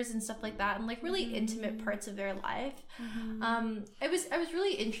disorders and stuff like that, and like really intimate parts of their life. I was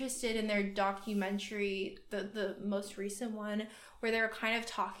really interested in their documentary, the most recent one, where they were kind of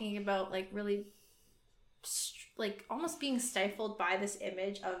talking about like really like almost being stifled by this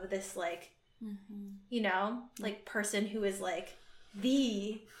image of this like you know, like person who is like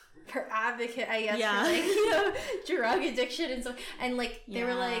her advocate, I guess, for like, you know, drug addiction and so, and like they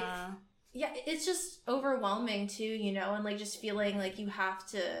were like, it's just overwhelming too, you know, and like just feeling like you have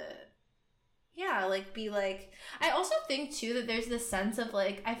to like be like, I also think too that there's this sense of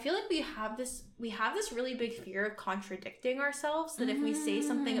like, I feel like we have this really big fear of contradicting ourselves, that if we say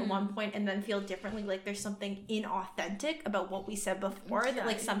something at one point and then feel differently, like there's something inauthentic about what we said before, that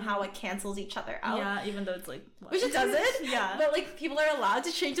like somehow it cancels each other out, even though it's like which it doesn't, but like people are allowed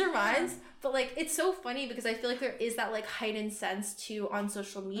to change their minds. But like it's so funny because I feel like there is that like heightened sense too on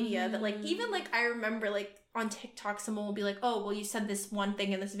social media that like even like I remember like on TikTok someone will be like, oh well, you said this one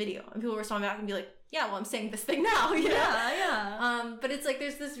thing in this video, and people respond back and be like, yeah, well, I'm saying this thing now, you know? But it's like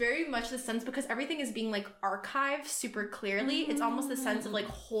there's this very much the sense, because everything is being like archived super clearly, it's almost the sense of like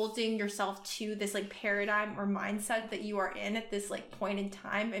holding yourself to this like paradigm or mindset that you are in at this like point in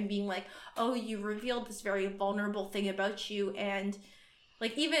time, and being like, oh, you revealed this very vulnerable thing about you. And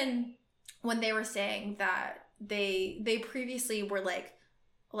like even when they were saying that they previously were like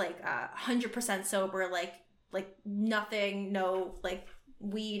 100% sober, like nothing, no like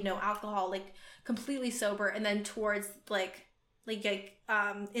weed, no alcohol, like completely sober, and then towards like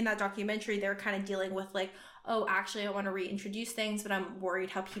in that documentary they were kind of dealing with like, oh, actually I want to reintroduce things, but I'm worried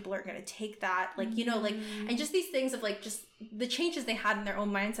how people are going to take that, like, you know, like, and just these things of like just the changes they had in their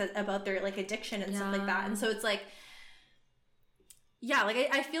own mindset about their like addiction and stuff like that. And so it's like, like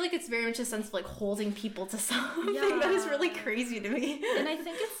I feel like it's very much a sense of like holding people to something that is really crazy to me. And I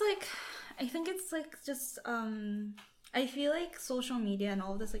think it's like just I feel like social media and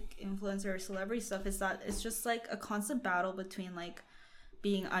all of this like influencer or celebrity stuff is that it's just like a constant battle between like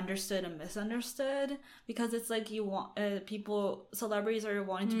being understood and misunderstood, because it's like you want celebrities are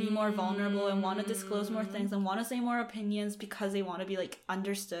wanting to be more vulnerable and want to disclose more things and want to say more opinions because they want to be like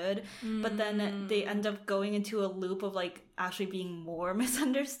understood, but then they end up going into a loop of like actually being more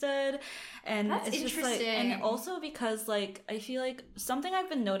misunderstood. And that's it's interesting. Just like, and also because like I feel like something I've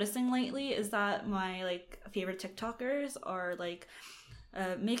been noticing lately is that my like favorite TikTokers are like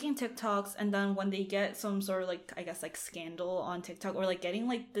making TikToks, and then when they get some sort of like, I guess like scandal on TikTok, or like getting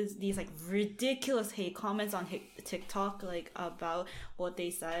like these like ridiculous hate comments on TikTok, like about what they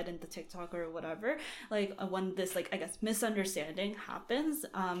said in the TikTok or whatever, like when this like, I guess, misunderstanding happens,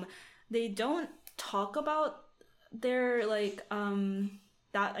 they don't talk about their like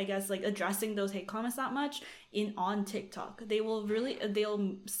that, I guess, like addressing those hate comments that much on TikTok.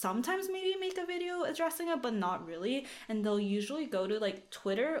 They'll sometimes maybe make a video addressing it, but not really. And they'll usually go to like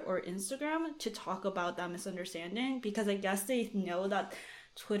Twitter or Instagram to talk about that misunderstanding, because I guess they know that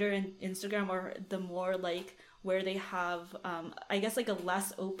Twitter and Instagram are the more like where they have I guess like a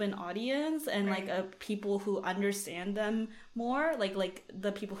less open audience, and like people who understand them more, like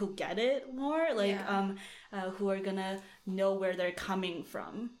the people who get it more, like who are gonna know where they're coming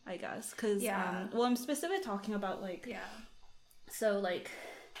from, I guess, because well, I'm specifically talking about like so like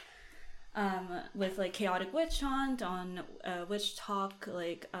with like Chaotic Witch Hunt on Witch Talk,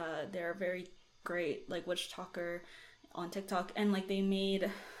 like they're a very great like witch talker on TikTok, and like they made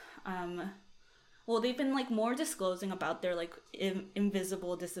well, they've been like more disclosing about their like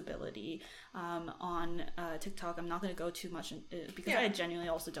invisible disability on TikTok. I'm not going to go too much because I genuinely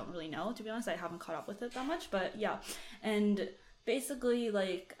also don't really know, to be honest. I haven't caught up with it that much, but yeah. And basically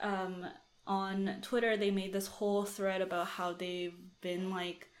like on Twitter they made this whole thread about how they've been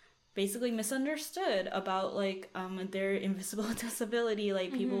like basically misunderstood about like their invisible disability.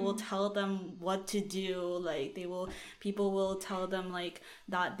 Like people will tell them what to do, like people will tell them like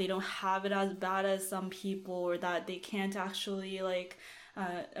that they don't have it as bad as some people, or that they can't actually like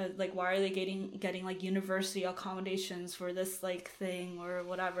like why are they getting like university accommodations for this like thing or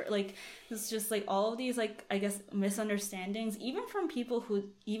whatever. Like it's just like all of these like I guess misunderstandings even from people who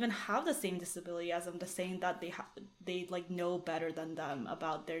even have the same disability as them, the saying that they like know better than them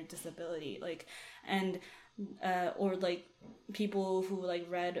about their disability, like, and or like people who like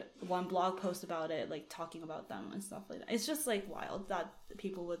read one blog post about it like talking about them and stuff like that. It's just like wild that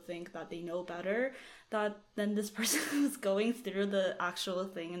people would think that they know better than this person who's going through the actual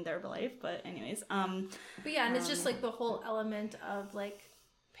thing in their life. But anyways, but yeah, and it's just like the whole element of like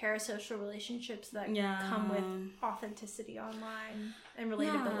parasocial relationships that come with authenticity online and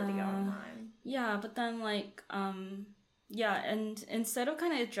relatability online. Yeah, but then like yeah, and instead of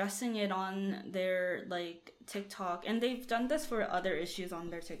kind of addressing it on their like TikTok, and they've done this for other issues on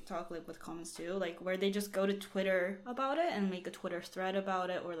their TikTok, like with comments too, like where they just go to Twitter about it and make a Twitter thread about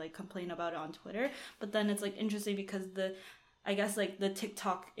it or like complain about it on Twitter. But then it's like interesting because I guess like the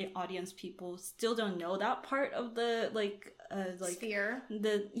TikTok audience people still don't know that part of the like sphere.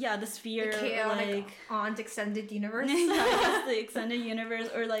 The sphere, the chaotic like aunt extended universe. Yeah, the extended universe,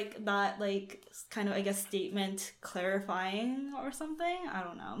 or like that like kind of I guess statement clarifying or something. I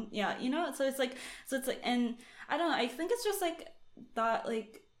don't know. Yeah, you know. So it's like and I don't know. I think it's just like that.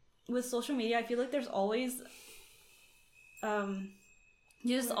 Like with social media, I feel like there's always you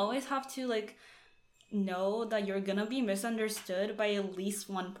just always have to like know that you're gonna be misunderstood by at least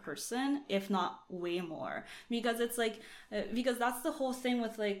one person, if not way more, because it's like because that's the whole thing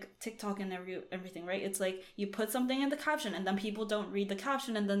with like TikTok and everything, right? It's like you put something in the caption and then people don't read the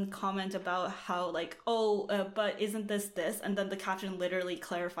caption and then comment about how like but isn't this, and then the caption literally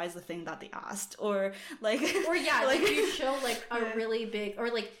clarifies the thing that they asked, or like like you show like a really big, or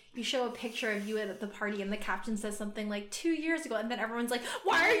like you show a picture of you at the party and the caption says something like 2 years ago, and then everyone's like,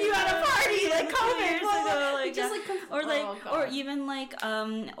 why are you at a party? Like, comment. Like, just like, or like, or even like,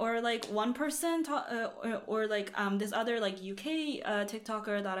 or like one person, or like, this other like UK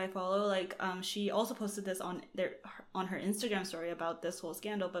TikToker that I follow, like, she also posted this on her Instagram story about this whole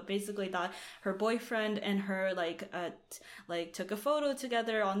scandal, but basically that her boyfriend and her like took a photo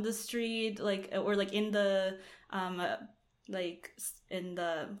together on the street, like, or like in the like in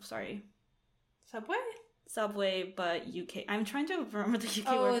the subway, but UK. I'm trying to remember the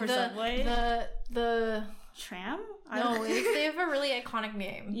UK word for subway. The tram? No, they have a really iconic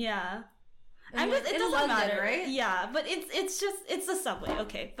name. Yeah. It doesn't London, matter, right? Yeah, but it's a subway.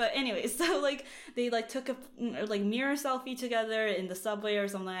 Okay, but anyways, so like they like took a like mirror selfie together in the subway or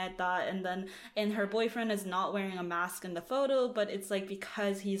something like that, and her boyfriend is not wearing a mask in the photo, but it's like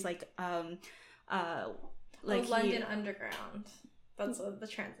because he's like London Underground. That's what the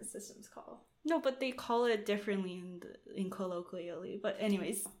transit system's called. No, but they call it differently in colloquially. But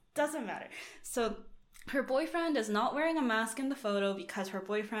anyways, doesn't matter. So her boyfriend is not wearing a mask in the photo because her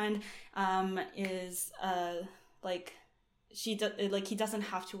boyfriend is he doesn't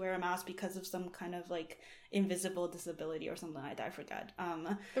have to wear a mask because of some kind of like invisible disability or something like that. I forget.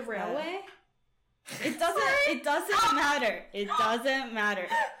 The railway. It doesn't matter. It doesn't matter.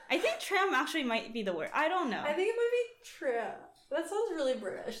 I think tram actually might be the word. I don't know. I think it might be tram. That sounds really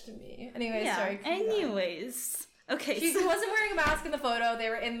British to me. Anyways, sorry. Anyways. Okay. She wasn't wearing a mask in the photo. They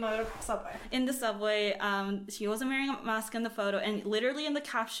were in the subway. In the subway. She wasn't wearing a mask in the photo. And literally in the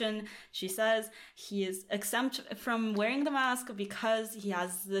caption, she says he is exempt from wearing the mask because he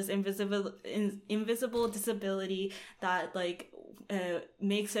has this invisible disability that like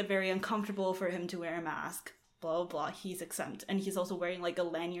makes it very uncomfortable for him to wear a mask. Blah, blah, blah. He's exempt. And he's also wearing like a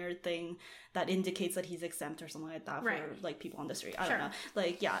lanyard thing that indicates that he's exempt or something like that for like people on the street. I don't know.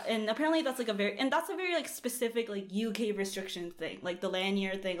 Like, yeah. And apparently that's like a very like specific like UK restriction thing. Like the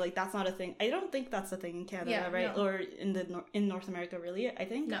lanyard thing, like that's not a thing. I don't think that's a thing in Canada, right? No. Or in North America, really, I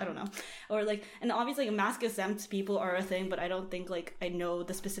think. No. I don't know. Or like, and obviously like, mask exempt people are a thing, but I don't think like I know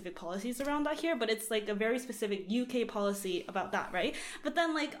the specific policies around that here, but it's like a very specific UK policy about that, right? But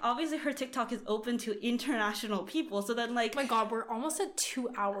then like obviously her TikTok is open to international people, so then like, oh my god, we're almost at 2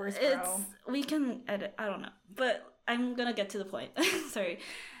 hours, bro. We can edit, I don't know, but I'm gonna get to the point. Sorry.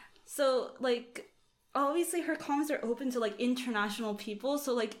 So like obviously her comments are open to like international people,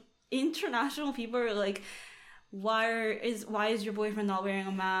 so like international people are like, why is your boyfriend not wearing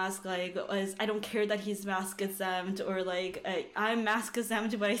a mask? Like, I don't care that he's mask exempt, or like I'm mask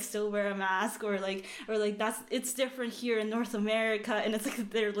exempt but I still wear a mask, or like it's different here in North America, and it's like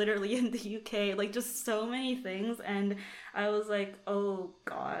they're literally in the UK, like just so many things. And I was like, oh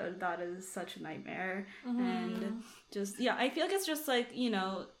god, that is such a nightmare. And just I feel like it's just like, you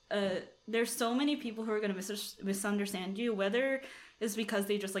know, there's so many people who are gonna misunderstand you, whether is because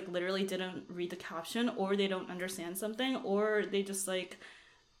they just like literally didn't read the caption, or they don't understand something, or they just like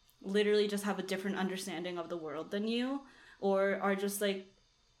literally just have a different understanding of the world than you, or are just like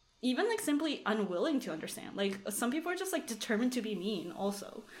even like simply unwilling to understand. Like some people are just like determined to be mean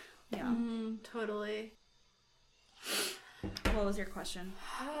also. Yeah. Totally. What was your question?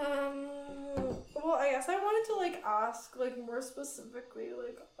 Well, I guess I wanted to like ask like more specifically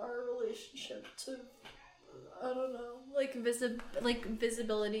like our relationship to, I don't know, like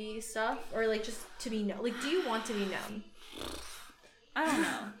visibility stuff, or like just to be known. Like, do you want to be known? I don't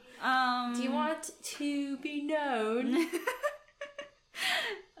know. Do you want to be known?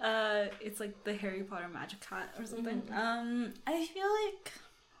 It's like the Harry Potter magic hat or something. I feel like,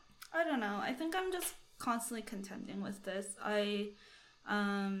 I don't know. I think I'm just constantly contending with this.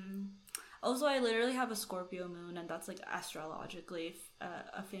 Also, I literally have a Scorpio moon, and that's like astrologically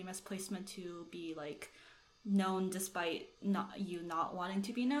a famous placement to be like known despite not wanting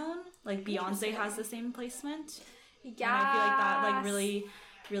to be known. Like Beyonce has the same placement. Yeah, and I feel like that like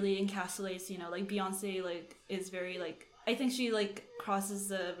really encapsulates, you know, like Beyonce like is very like, I think she like crosses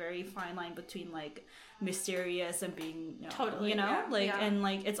a very fine line between like mysterious and being, you know, totally, you know, yeah, like yeah. And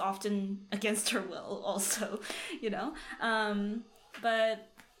like it's often against her will also, you know. But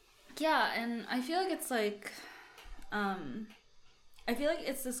yeah, and I feel like it's like I feel like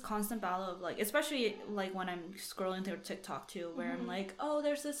it's this constant battle of like, especially like when I'm scrolling through TikTok too, where I'm like, oh,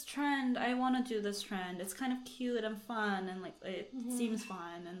 there's this trend, I want to do this trend, it's kind of cute and fun, and like it seems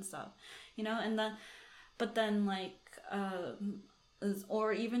fun and stuff, you know. And then but then like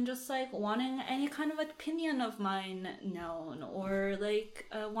or even just like wanting any kind of opinion of mine known, or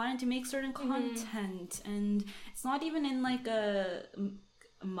like wanting to make certain content, and it's not even in like a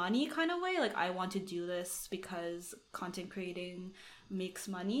money kind of way, like I want to do this because content creating makes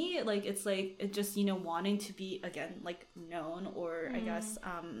money. Like it's like it just, you know, wanting to be again like known, or I guess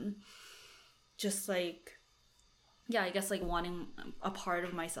just like, yeah, I guess like wanting a part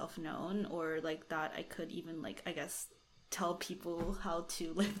of myself known, or like that I could even like, I guess, tell people how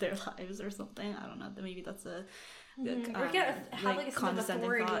to live their lives or something. I don't know, maybe that's a have like a condescending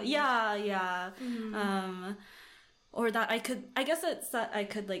authority. thought. Yeah. Or that I could, I guess it's that I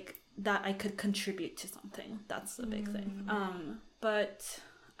could like, that I could contribute to something. That's the big thing. But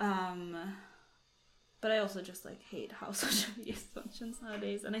I also just like hate how social media functions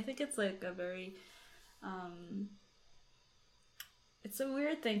nowadays, and I think it's like a very it's a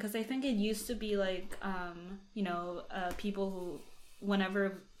weird thing, because I think it used to be like you know, people who,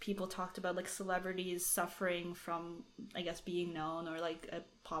 whenever people talked about like celebrities suffering from, I guess, being known, or like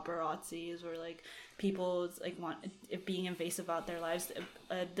paparazzis, or like people's like being invasive about their lives,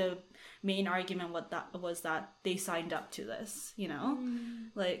 the main argument was that they signed up to this, you know.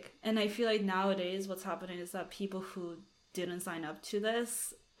 Like, and I feel like nowadays what's happening is that people who didn't sign up to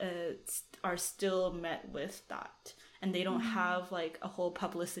this are still met with that, and they don't have like a whole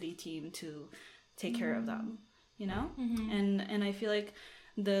publicity team to take care of them, you know. And I feel like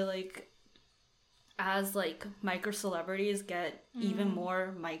the like, as like micro celebrities get even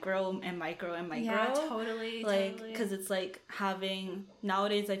more micro, Yeah, totally. Like, because it's like having,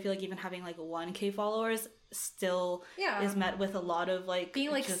 nowadays I feel like even having like 1K followers still is met with a lot of like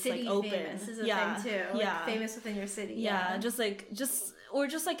being like just city like open famous is a thing too. Like famous within your city. Just like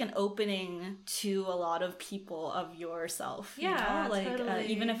an opening to a lot of people of yourself, you know? Like totally.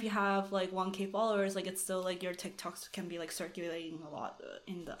 Even if you have like 1K followers, like it's still like your TikToks can be like circulating a lot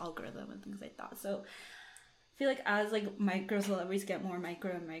in the algorithm and things like that. So I feel like as like micro celebrities get more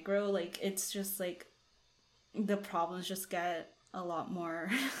micro and micro, like it's just like the problems just get a lot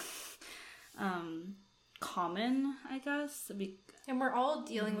more common, I guess. And we're all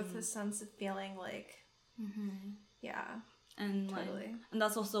dealing with this sense of feeling like and totally. Like, and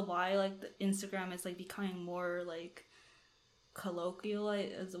that's also why like the Instagram is like becoming more like colloquial,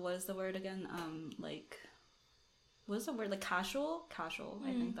 what is the word again, like, what is the word, like casual,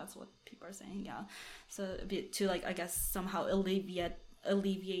 I think that's what people are saying. So to like, I guess, somehow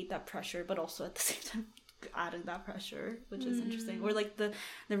alleviate that pressure, but also at the same time adding that pressure, which is interesting. Or like the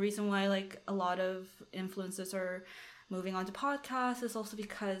reason why like a lot of influencers are moving on to podcasts is also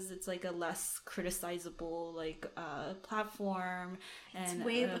because it's like a less criticizable like platform, and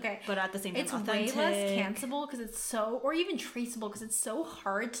but at the same time it's authentic. way less cancelable because it's so, or even traceable because it's so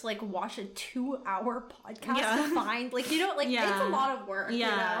hard to like watch a 2-hour podcast to find, like, you know, like it's a lot of work. You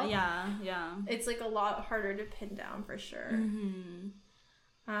know? It's like a lot harder to pin down for sure.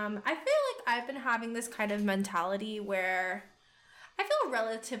 I feel like I've been having this kind of mentality where I feel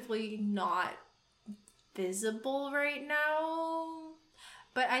relatively not visible right now,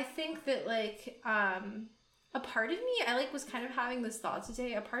 but I think that like a part of me, I like was kind of having this thought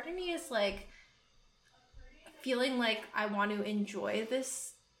today. A part of me is like feeling like I want to enjoy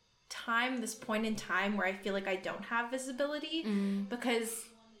this point in time where I feel like I don't have visibility, because,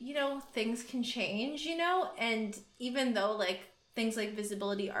 you know, things can change, you know, and even though like things like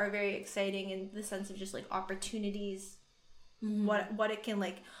visibility are very exciting in the sense of just like opportunities, what it can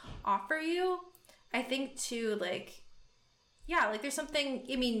like offer you, I think too, like, yeah, like there's something,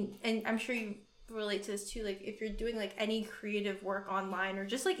 I mean, and I'm sure you relate to this too, like if you're doing like any creative work online, or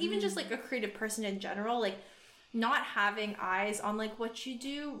just like even just like a creative person in general, like not having eyes on like what you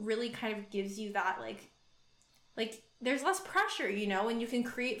do really kind of gives you that like there's less pressure, you know, and you can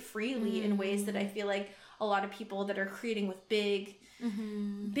create freely in ways that I feel like a lot of people that are creating with big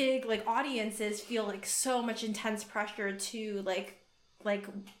like audiences feel like so much intense pressure to like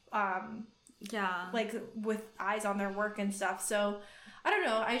with eyes on their work and stuff. So I don't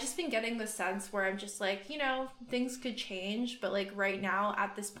know, I've just been getting the sense where I'm just like, you know, things could change, but like right now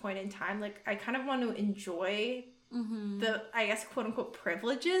at this point in time, like I kind of want to enjoy the, I guess, quote unquote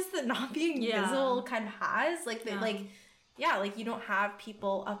privileges that not being visible kind of has, like that, like you don't have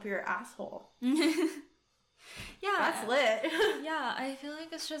people up your asshole. That's lit. I feel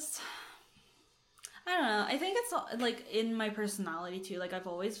like it's just, I don't know. I think it's like in my personality too. Like I've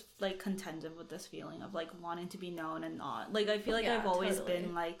always like contended with this feeling of like wanting to be known and not. Like I feel like I've always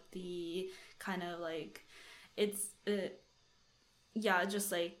been like the kind of like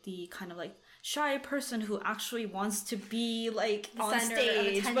just like the kind of like shy person who actually wants to be like on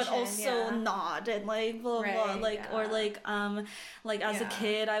stage but also not, and like blah blah, like or like as a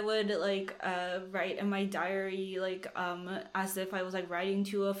kid I would like write in my diary like as if I was like writing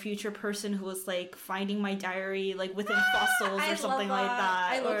to a future person who was like finding my diary like within fossils or something like that.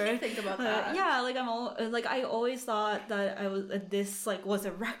 I love to think about that. Like I always thought that I was this like was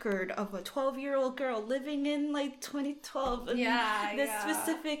a record of a 12-year-old girl living in like 2012 and this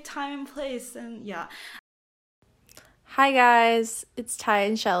specific time and place. And hi guys, it's Thai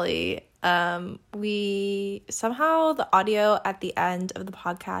and Shelly. We somehow the audio at the end of the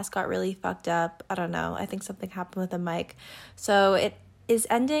podcast got really fucked up. I don't know, I think something happened with the mic, so it is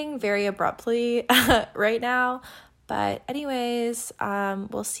ending very abruptly right now. But anyways,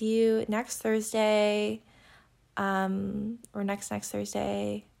 we'll see you next Thursday, or next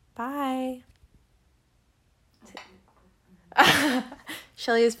Thursday. Bye.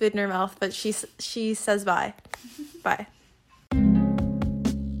 Shelly has food in her mouth, but she says bye. Bye.